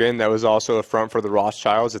J.P. Morgan, that was also a front for the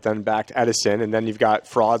Rothschilds, that then backed Edison. And then you've got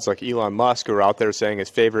frauds like Elon Musk, who are out there saying his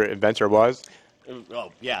favorite inventor was.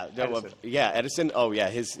 Oh, yeah. Edison. Edison. Oh, yeah.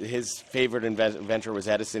 His favorite inventor was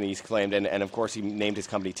Edison, he's claimed. And of course, he named his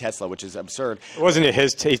company Tesla, which is absurd. Wasn't it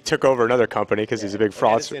his? He took over another company because he's a big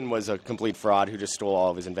fraud. Edison was a complete fraud who just stole all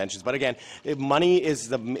of his inventions. But again, money is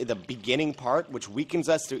the beginning part, which weakens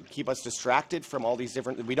us to keep us distracted from all these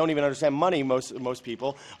different. We don't even understand money, most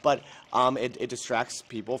people, but it distracts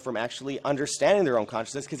people from actually understanding their own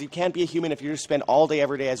consciousness, because you can't be a human if you just spend all day,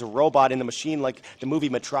 every day as a robot in the machine, like the movie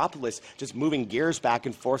Metropolis, just moving gears back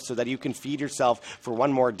and forth so that you can feed yourself for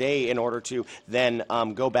one more day in order to then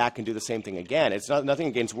go back and do the same thing again. It's nothing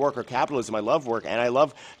against work or capitalism. I love work and I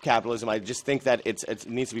love capitalism. I just think that it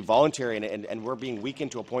needs to be voluntary, and we're being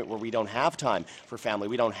weakened to a point where we don't have time for family.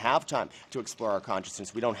 We don't have time to explore our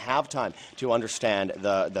consciousness. We don't have time to understand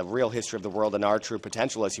the real history of the world and our true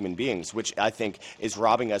potential as human beings, which I think is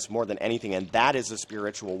robbing us more than anything, and that is a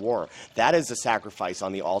spiritual war. That is a sacrifice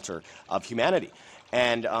on the altar of humanity.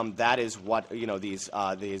 And that is what the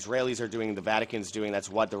Israelis are doing, the Vatican's doing. That's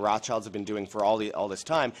what the Rothschilds have been doing for all this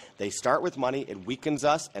time. They start with money, it weakens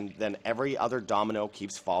us, and then every other domino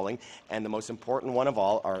keeps falling. And the most important one of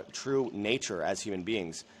all, our true nature as human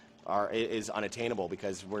beings, is unattainable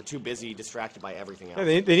because we're too busy distracted by everything else. Yeah,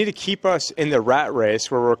 they need to keep us in the rat race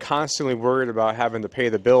where we're constantly worried about having to pay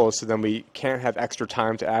the bills, so then we can't have extra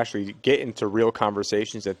time to actually get into real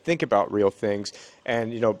conversations and think about real things,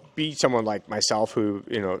 and be someone like myself who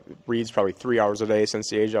reads probably 3 hours a day since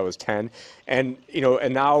the age I was 10, and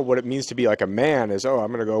and now what it means to be like a man is, I'm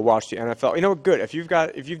going to go watch the NFL. Good, if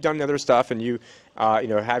you've done the other stuff and you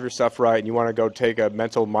have your stuff right and you want to go take a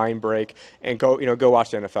mental mind break and go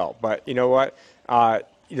watch the NFL. But you know what?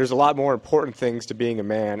 There's a lot more important things to being a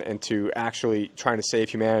man and to actually trying to save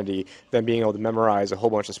humanity than being able to memorize a whole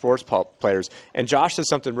bunch of sports players. And Josh said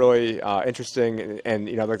something really interesting, and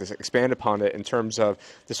I'd like to expand upon it in terms of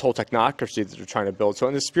this whole technocracy that they're trying to build. So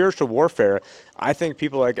in the spiritual warfare, I think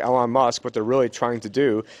people like Elon Musk, what they're really trying to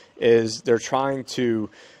do is they're trying to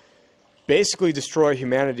basically destroy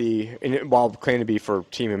humanity, while claiming to be for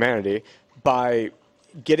Team Humanity, by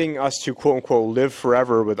getting us to quote unquote live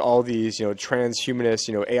forever with all these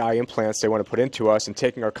transhumanist AI implants they want to put into us, and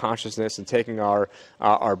taking our consciousness and taking our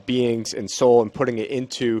beings and soul and putting it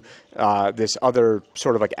into this other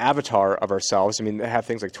sort of like avatar of ourselves. I mean, they have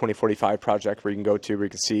things like 2045 project where you can go to where you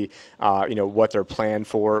can see what they're planned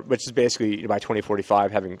for, which is basically by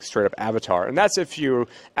 2045 having straight up avatar, and that's if you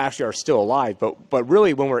actually are still alive. But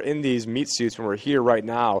really, when we're in these meat suits, when we're here right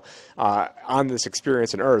now on this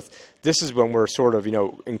experience on Earth, this is when we're sort of,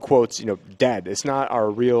 in quotes, dead. It's not our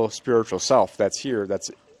real spiritual self that's here, that's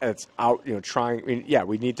out, trying. I mean, yeah,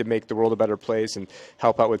 we need to make the world a better place and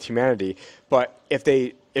help out with humanity. But if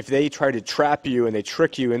they try to trap you and they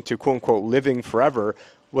trick you into quote unquote living forever,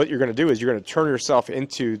 what you're going to do is you're going to turn yourself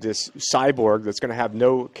into this cyborg that's going to have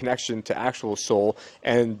no connection to actual soul,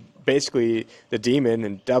 and basically the demon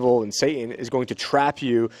and devil and Satan is going to trap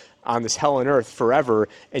you on this hell on earth forever,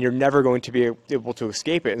 and you're never going to be able to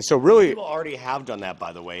escape it. And so really, people already have done that,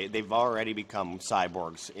 by the way. They've already become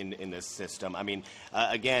cyborgs in this system. I mean,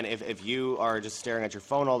 again, if you are just staring at your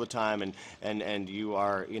phone all the time and you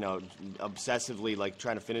are obsessively like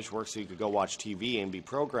trying to finish work so you could go watch TV and be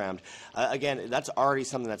programmed, again, that's already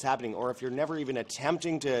something that's happening. Or if you're never even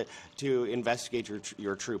attempting to investigate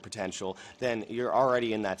your true potential, then you're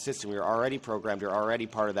already in that system. You're already programmed. You're already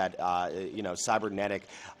part of that cybernetic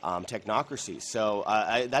technocracy. So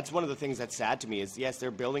that's one of the things that's sad to me is, yes,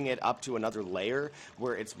 they're building it up to another layer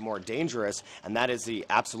where it's more dangerous, and that is the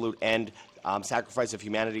absolute end sacrifice of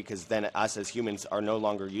humanity, because then us as humans are no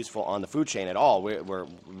longer useful on the food chain at all.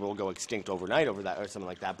 We'll go extinct overnight over that or something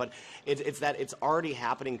like that. But it's that it's already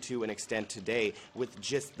happening to an extent today with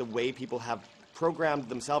just the way people have programmed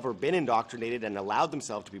themselves or been indoctrinated and allowed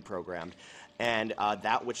themselves to be programmed, and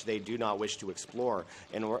that which they do not wish to explore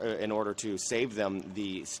in order to save them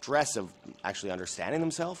the stress of actually understanding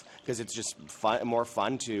themselves, because it's just more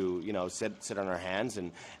fun to sit on our hands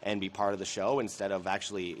and be part of the show instead of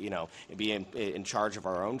actually be in charge of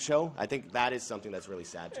our own show. I think that is something that's really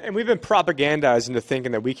sad to me. And we've been propagandized into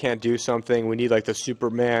thinking that we can't do something. We need like the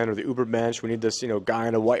Superman or the Ubermensch. We need this guy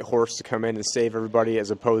on a white horse to come in and save everybody,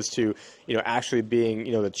 as opposed to actually being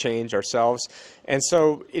the change ourselves. And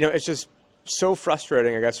so it's just so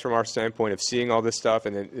frustrating, I guess, from our standpoint of seeing all this stuff,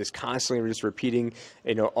 and then it's constantly just repeating,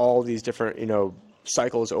 all these different,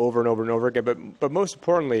 cycles over and over and over again. But most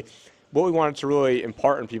importantly, what we wanted to really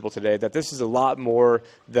impart on people today, that this is a lot more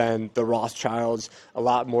than the Rothschilds, a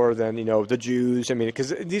lot more than, the Jews. I mean, because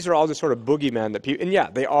these are all just sort of boogeymen that people, and yeah,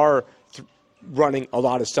 they are running a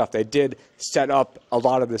lot of stuff. They did set up a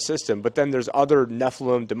lot of the system, but then there's other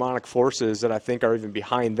Nephilim demonic forces that I think are even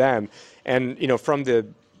behind them. And, from the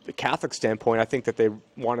Catholic standpoint, I think that they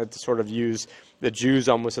wanted to sort of use the Jews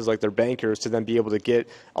almost as like their bankers to then be able to get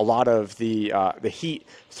a lot of the heat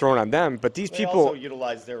thrown on them. But these people also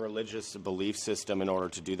utilize their religious belief system in order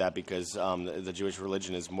to do that, because the Jewish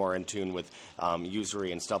religion is more in tune with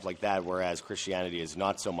usury and stuff like that, whereas Christianity is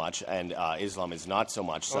not so much, and Islam is not so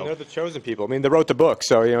much. So they're the chosen people. I mean, they wrote the book,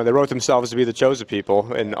 so they wrote themselves to be the chosen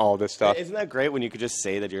people and all this stuff. Isn't that great when you could just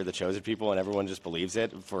say that you're the chosen people and everyone just believes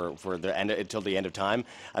it for the end until the end of time?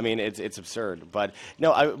 I mean, it's absurd. But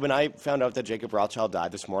no, when I found out that Jacob Rothschild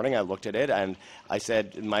died this morning, I looked at it and I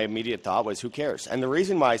said, my immediate thought was, who cares? And the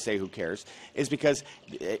reason why I say who cares is because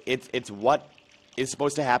it's what is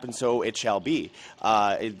supposed to happen, so it shall be.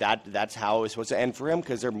 That's how it's supposed to end for him,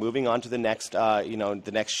 because they're moving on to the next,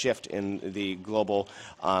 the next shift in the global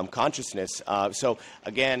consciousness. So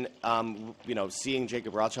again, seeing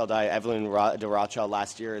Jacob Rothschild die, Evelyn de Rothschild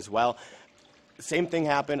last year as well. Same thing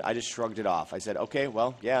happened. I just shrugged it off. I said, okay,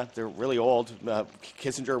 well, yeah, they're really old.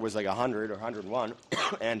 Kissinger was like 100 or 101,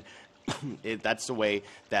 and that's the way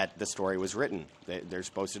that the story was written. They're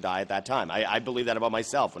supposed to die at that time. I believe that about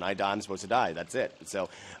myself. When I die, I'm supposed to die. That's it. So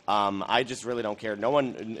I just really don't care. No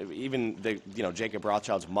one, even Jacob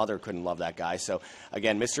Rothschild's mother couldn't love that guy. So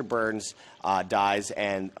again, Mr. Burns dies,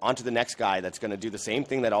 and on to the next guy that's going to do the same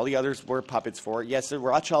thing that all the others were puppets for. Yes, the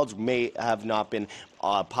Rothschilds may have not been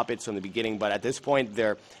puppets from the beginning, but at this point,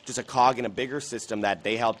 they're just a cog in a bigger system that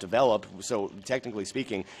they helped develop. So technically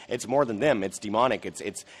speaking, it's more than them. It's demonic.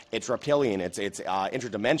 It's reptilian. It's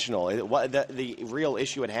interdimensional. The real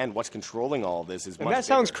issue at hand, what's controlling all of this, is much that bigger.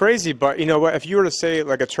 sounds crazy, but you know what? If you were to say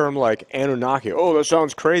like a term like Anunnaki, oh, that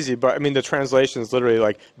sounds crazy, but I mean the translation is literally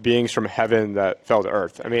like beings from heaven that fell to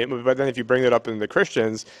earth. I mean, but then if you bring it up in the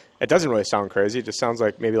Christians, it doesn't really sound crazy. It just sounds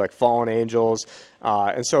like maybe like fallen angels.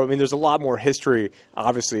 And so, I mean, there's a lot more history,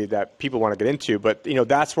 obviously, that people want to get into. But,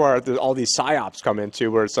 that's where all these psyops come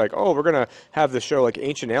into, where it's like, oh, we're going to have the show like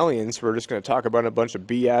Ancient Aliens. We're just going to talk about a bunch of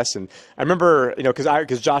BS. And I remember,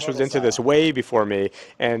 because Josh was into this way before me.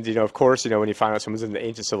 And, of course, when you find out someone's in the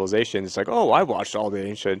ancient civilization, it's like, oh, I watched all the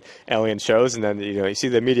Ancient Alien shows. And then, you see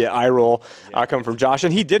the immediate eye roll come from Josh.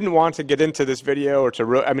 And he didn't want to get into this video or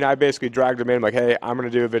to I basically dragged him in like, hey, I'm going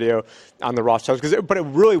to do a video on the Rothschilds, but it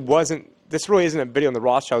really wasn't. This really isn't a video on the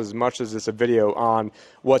Rothschilds as much as it's a video on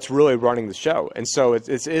what's really running the show. And so it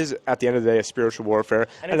is, at the end of the day, a spiritual warfare.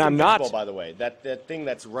 And it's invisible, by the way. That thing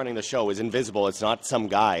that's running the show is invisible. It's not some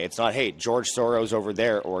guy. It's not, hey, George Soros over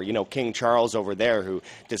there, or, King Charles over there, who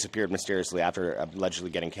disappeared mysteriously after allegedly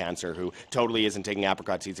getting cancer, who totally isn't taking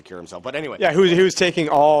apricot seeds to cure himself. But anyway. Yeah, who's taking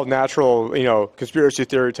all natural, conspiracy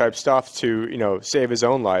theory type stuff to, save his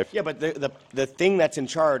own life. Yeah, but the thing that's in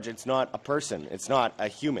charge, it's not a person. It's not a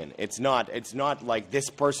human. It's not like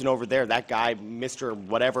this person over there, that guy, Mr.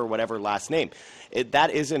 whatever last name.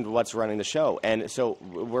 That isn't what's running the show. And so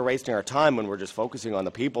we're wasting our time when we're just focusing on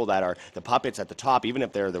the people that are the puppets at the top, even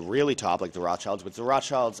if they're the really top, like the Rothschilds. But the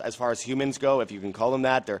Rothschilds, as far as humans go, if you can call them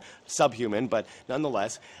that, they're subhuman, but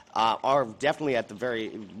nonetheless, are definitely at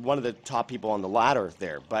one of the top people on the ladder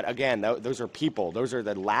there. But again, those are people. Those are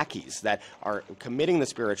the lackeys that are committing the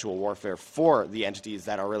spiritual warfare for the entities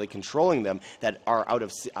that are really controlling them, that are out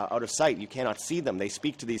of sight. You cannot see them. They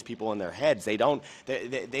speak to these people in their heads. They don't.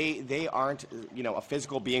 They aren't. A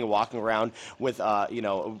physical being walking around with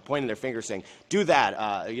pointing their finger saying, "Do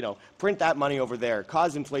that." Print that money over there.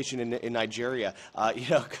 Cause inflation in Nigeria.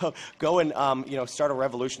 Go and start a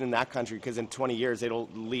revolution in that country, because in 20 years it'll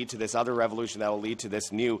lead to this other revolution that will lead to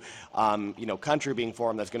this new country being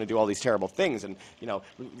formed that's going to do all these terrible things. And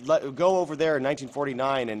go over there in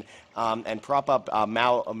 1949 and prop up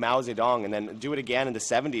Mao Zedong, and then do it again in the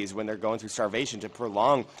 70s when they're going through starvation to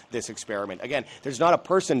prolong this experiment. Again, there's not a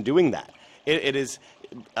person doing that. It is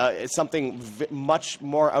it's something much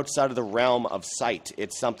more outside of the realm of sight.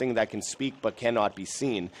 It's something that can speak but cannot be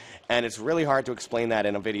seen. And it's really hard to explain that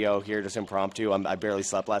in a video here, just impromptu. I barely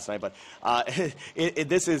slept last night, but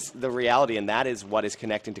this is the reality, and that is what is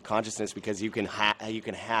connecting to consciousness, because you can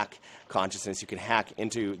hack consciousness. You can hack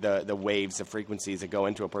into the waves, the frequencies that go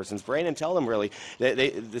into a person's brain, and tell them really.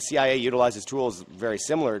 The CIA utilizes tools very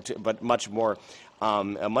similar to, but much more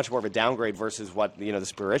of a downgrade versus what the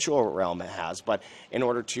spiritual realm has, but in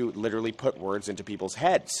order to literally put words into people's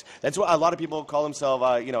heads. That's what a lot of people call themselves,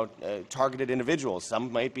 targeted individuals.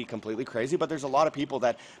 Some might be completely crazy, but there's a lot of people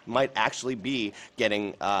that might actually be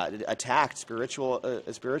getting attacked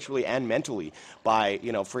spiritually and mentally by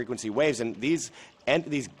frequency waves. And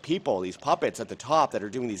these people, these puppets at the top that are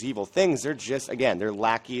doing these evil things, they're just, again, they're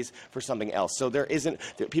lackeys for something else. So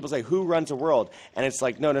people say, who runs the world? And it's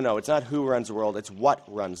like, no, it's not who runs the world, it's what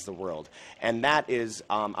runs the world. And that is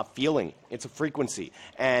a feeling, it's a frequency,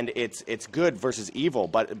 and it's good versus evil.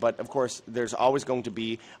 But of course, there's always going to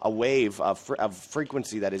be a wave of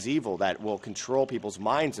frequency that is evil, that will control people's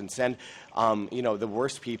minds and send the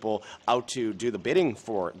worst people out to do the bidding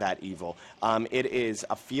for that evil. It is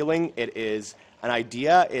a feeling, it is an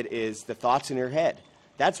idea, it is the thoughts in your head.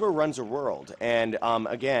 That's what runs the world. And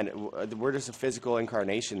again, we're just a physical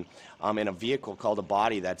incarnation in a vehicle called a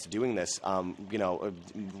body that's doing this,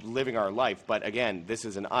 living our life. But again, this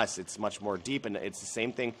isn't us. It's much more deep, and it's the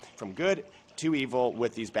same thing from good to evil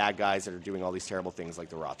with these bad guys that are doing all these terrible things like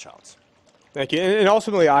the Rothschilds. Thank you. And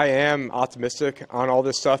ultimately, I am optimistic on all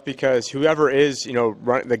this stuff, because whoever is,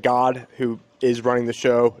 the God who is running the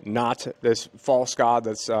show, not this false God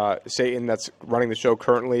that's Satan that's running the show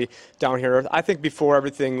currently down here. I think before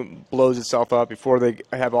everything blows itself up, before they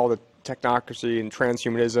have all the technocracy and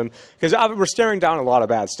transhumanism, because we're staring down a lot of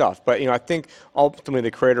bad stuff. But, I think ultimately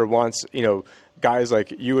the creator wants, guys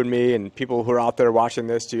like you and me and people who are out there watching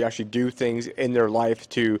this to actually do things in their life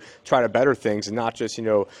to try to better things and not just,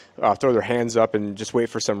 throw their hands up and just wait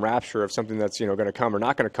for some rapture of something that's, going to come or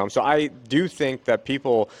not going to come. So I do think that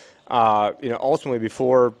people, ultimately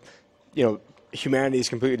before, humanity is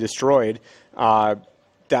completely destroyed,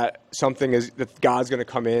 that God's going to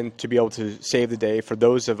come in to be able to save the day for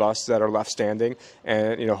those of us that are left standing.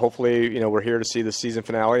 And, hopefully, we're here to see the season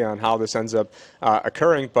finale on how this ends up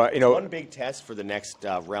occurring. But, one big test for the next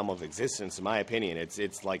realm of existence, in my opinion,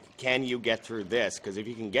 it's like, can you get through this? Because if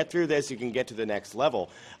you can get through this, you can get to the next level.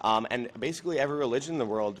 And basically every religion in the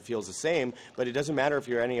world feels the same, but it doesn't matter if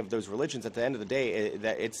you're any of those religions. At the end of the day,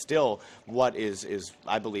 it's still what is,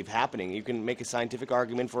 I believe, happening. You can make a scientific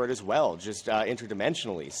argument for it as well, just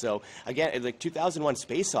interdimensionally. So again, like 2001: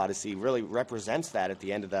 Space Odyssey really represents that at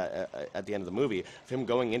the end of the movie, of him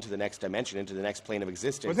going into the next dimension, into the next plane of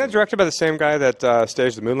existence. Wasn't that directed by the same guy that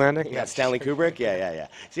staged the moon landing? Yeah, Stanley Kubrick.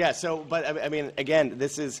 Yeah. So, but I mean, again,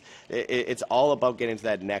 it's all about getting to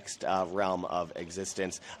that next realm of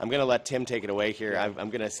existence. I'm going to let Tim take it away here.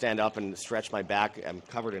 I'm going to stand up and stretch my back. I'm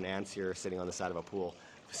covered in ants here, sitting on the side of a pool.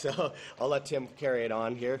 So I'll let Tim carry it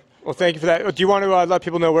on here. Well, thank you for that. Do you want to let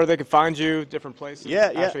people know where they can find you, different places? Yeah.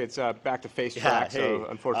 Actually, it's back to Face Track, so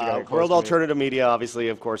unfortunately. World Alternative Media, obviously,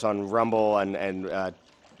 of course, on Rumble and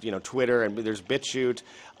Twitter, and there's BitChute,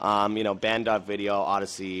 Band.video,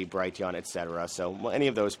 Odyssey, Brighteon, etc. So any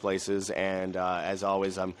of those places, and as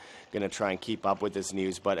always, I'm going to try and keep up with this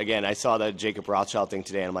news. But again, I saw the Jacob Rothschild thing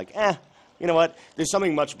today, and I'm like, you know what? There's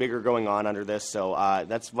something much bigger going on under this, so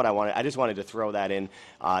that's what I wanted. I just wanted to throw that in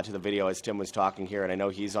to the video as Tim was talking here, and I know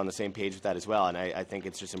he's on the same page with that as well, and I think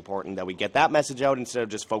it's just important that we get that message out instead of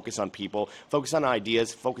just focus on people, focus on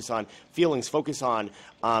ideas, focus on feelings, focus on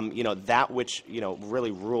that which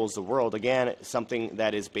really rules the world. Again, something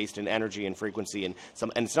that is based in energy and frequency, and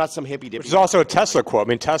it's not some hippy dippy. Which is also a Tesla quote. I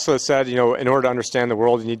mean, Tesla said, in order to understand the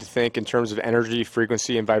world, you need to think in terms of energy,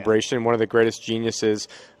 frequency, and vibration. Yeah. One of the greatest geniuses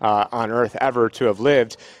on Earth ever to have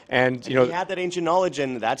lived. And he had that ancient knowledge,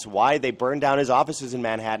 and that's why they burned down his offices in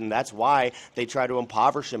Manhattan. That's why they tried to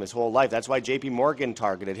impoverish him his whole life. That's why J.P. Morgan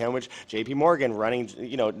targeted him, which J.P. Morgan running,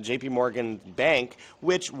 J.P. Morgan Bank,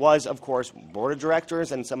 which was, of course, board of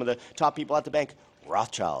directors and some of the top people at the bank,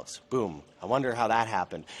 Rothschilds. Boom. I wonder how that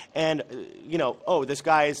happened. And, this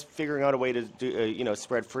guy's figuring out a way to do,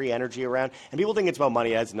 spread free energy around. And people think it's about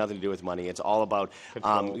money. It has nothing to do with money. It's all about,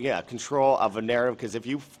 control of a narrative. Because if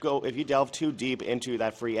you delve too deep into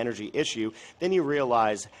that free energy issue, then you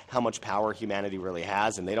realize how much power humanity really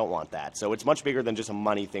has, and they don't want that. So it's much bigger than just a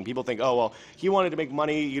money thing. People think, he wanted to make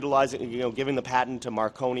money utilizing, giving the patent to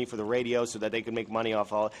Marconi for the radio so that they could make money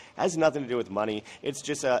off all. It has nothing to do with money. It's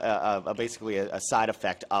just basically a side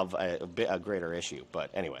effect of a greater issue. But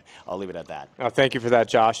anyway, I'll leave it at that. Thank you for that,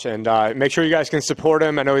 Josh. And make sure you guys can support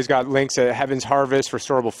him. I know he's got links at Heaven's Harvest for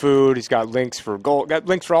storable food. He's got links for gold, got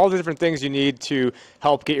links for all the different things you need to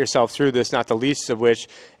help get yourself through this, not the least of which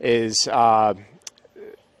is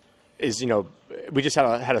we just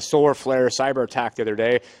had a solar flare cyber attack the other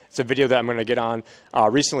day. It's a video that I'm going to get on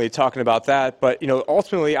recently talking about that. But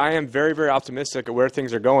ultimately, I am very, very optimistic at where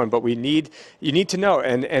things are going. But you need to know.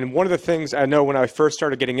 And one of the things I know when I first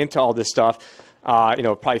started getting into all this stuff,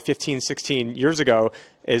 probably 15, 16 years ago,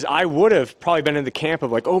 is I would have probably been in the camp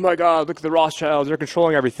of like, oh my God, look at the Rothschilds, they're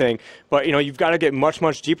controlling everything. But you've got to get much,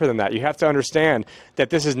 much deeper than that. You have to understand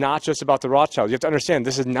that this is not just about the Rothschilds. You have to understand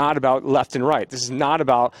this is not about left and right. This is not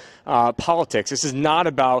about politics. This is not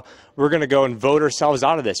about we're going to go and vote ourselves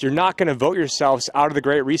out of this. You're not going to vote yourselves out of the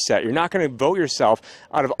Great Reset. You're not going to vote yourself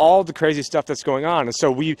out of all the crazy stuff that's going on. And so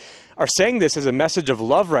we are saying this as a message of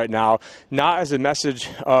love right now, not as a message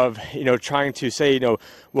of, trying to say,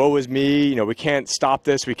 woe is me, we can't stop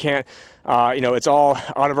this. We can't, it's all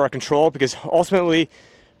out of our control, because ultimately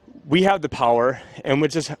we have the power, and we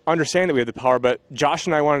just understand that we have the power. But Josh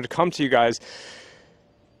and I wanted to come to you guys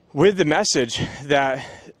with the message that,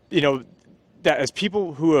 that as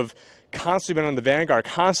people who have constantly been on the vanguard,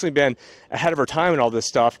 constantly been ahead of our time and all this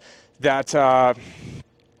stuff, that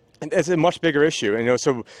it's a much bigger issue. And,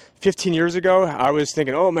 so 15 years ago, I was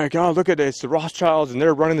thinking, oh my God, look at it, it's the Rothschilds and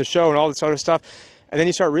they're running the show and all this other stuff. And then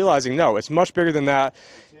you start realizing, no, it's much bigger than that.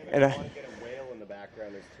 And I want to get a whale in the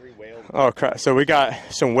background. There's 3 whales. Oh, crap. So we got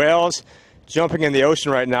some whales jumping in the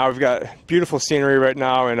ocean right now. We've got beautiful scenery right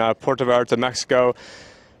now in Puerto Vallarta, Mexico.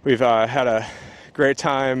 We've had a great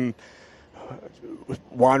time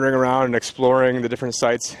wandering around and exploring the different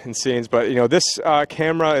sights and scenes. But, this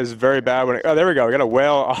camera is very bad. There we go. We got a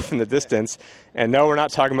whale off in the distance. And no, we're not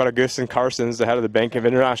talking about Augustin Carstens, the head of the Bank of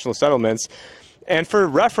International Settlements. And for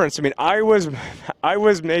reference, I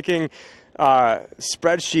was making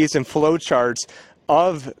spreadsheets and flowcharts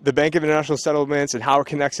of the Bank of International Settlements and how it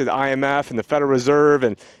connects to the IMF and the Federal Reserve,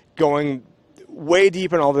 and going way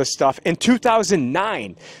deep in all this stuff in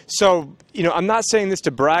 2009. So, I'm not saying this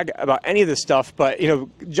to brag about any of this stuff, but,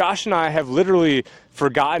 Josh and I have literally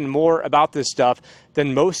forgotten more about this stuff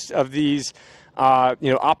than most of these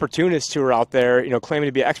opportunists who are out there, claiming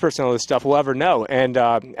to be experts in all this stuff will ever know. And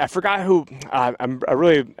I forgot who, I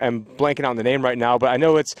really am blanking on the name right now, but I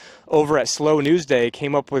know it's over at Slow News Day,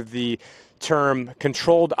 came up with the term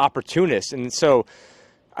controlled opportunist. And so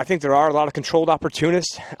I think there are a lot of controlled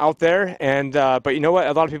opportunists out there, and but you know what?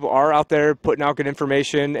 A lot of people are out there putting out good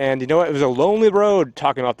information, and you know what? It was a lonely road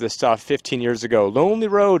talking about this stuff 15 years ago. Lonely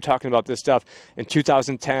road talking about this stuff in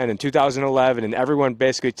 2010 and 2011, and everyone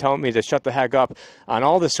basically telling me to shut the heck up on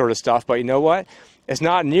all this sort of stuff. But you know what? It's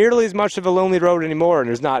not nearly as much of a lonely road anymore, and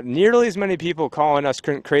there's not nearly as many people calling us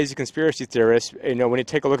crazy conspiracy theorists, when you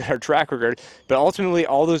take a look at our track record. But ultimately,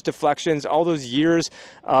 all those deflections, all those years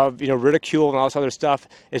of, ridicule and all this other stuff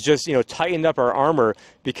is just, tightened up our armor,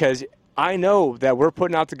 because I know that we're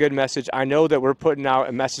putting out the good message. I know that we're putting out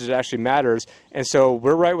a message that actually matters. And so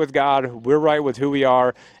we're right with God. We're right with who we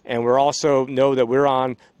are. And we're also know that we're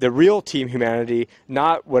on the real Team Humanity,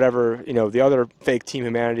 not whatever, the other fake Team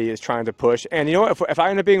Humanity is trying to push. And if I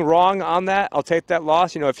end up being wrong on that, I'll take that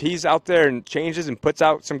loss. If he's out there and changes and puts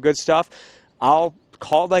out some good stuff, I'll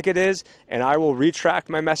call it like it is, and I will retract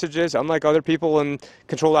my messages, unlike other people and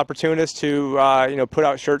controlled opportunists who, put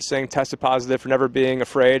out shirts saying tested positive for never being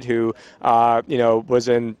afraid, who, was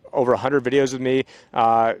in over 100 videos with me,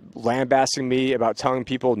 lambasting me about telling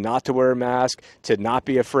people not to wear a mask, to not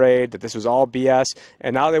be afraid, that this was all BS.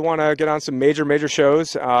 And now they want to get on some major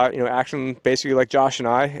shows, acting basically like Josh and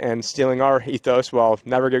I, and stealing our ethos while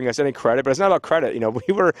never giving us any credit. But it's not about credit.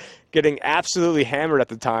 We were getting absolutely hammered at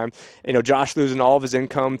the time. Josh losing all of his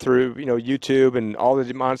income through, YouTube and all the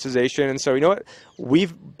demonetization. And so,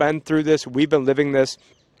 we've been through this, we've been living this,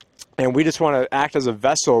 and we just want to act as a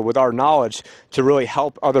vessel with our knowledge to really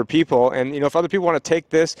help other people. And, if other people want to take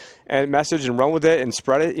this and message and run with it and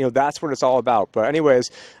spread it, that's what it's all about. But anyways,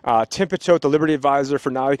 Tim Picciott, the Liberty Advisor.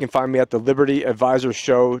 For now, you can find me at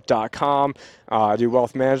thelibertyadvisorshow.com. I do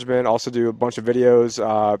wealth management, also do a bunch of videos.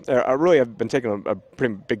 I really have been taking a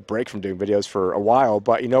pretty big break from doing videos for a while,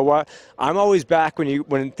 but you know what? I'm always back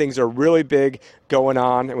when things are really big going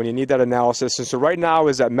on and when you need that analysis. And so right now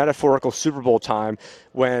is that metaphorical Super Bowl time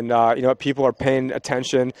when people are paying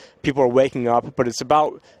attention, people are waking up, but it's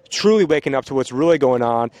about truly waking up to what's really going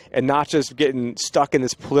on and not just getting stuck in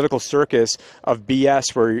this political circus of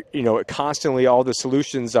BS where, constantly all the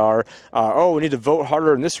solutions are, we need to vote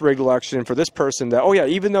harder in this rigged election for this person, that,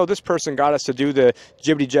 even though this person got us to do the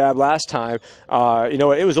jibbity jab last time,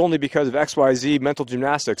 it was only because of XYZ mental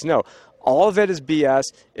gymnastics. No. All of it is BS.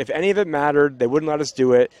 If any of it mattered, they wouldn't let us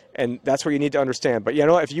do it, and that's what you need to understand. But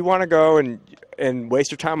if you want to go and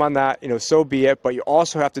waste your time on that, so be it. But you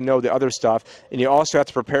also have to know the other stuff, and you also have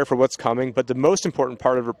to prepare for what's coming. But the most important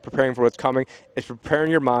part of preparing for what's coming is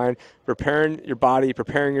preparing your mind, preparing your body,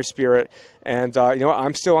 preparing your spirit. And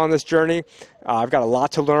I'm still on this journey. I've got a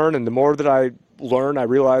lot to learn, and the more that I learn, I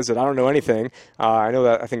realize that I don't know anything. I know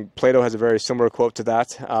that I think Plato has a very similar quote to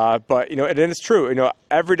that. But and it's true.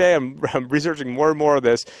 Every day I'm researching more and more of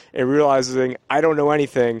this and realizing I don't know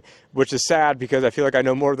anything, which is sad because I feel like I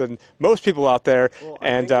know more than most people out there. Well,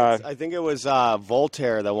 and I think it was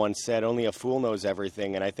Voltaire that once said, "Only a fool knows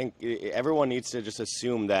everything." And I think everyone needs to just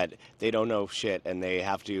assume that they don't know shit and they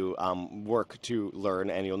have to work to learn.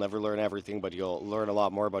 And you'll never learn everything, but you'll learn a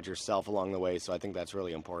lot more about yourself along the way. So I think that's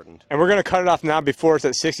really important. And we're going to cut it off now before it's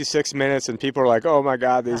at 66 minutes, and people are like, "Oh my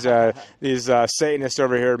God, these Satanists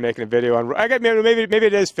over here making a video on." Maybe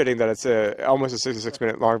it is fitting that it's almost a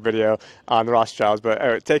 66-minute long video on the Rothschilds. But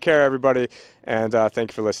anyway, take care, everybody, and thank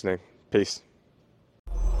you for listening. Peace.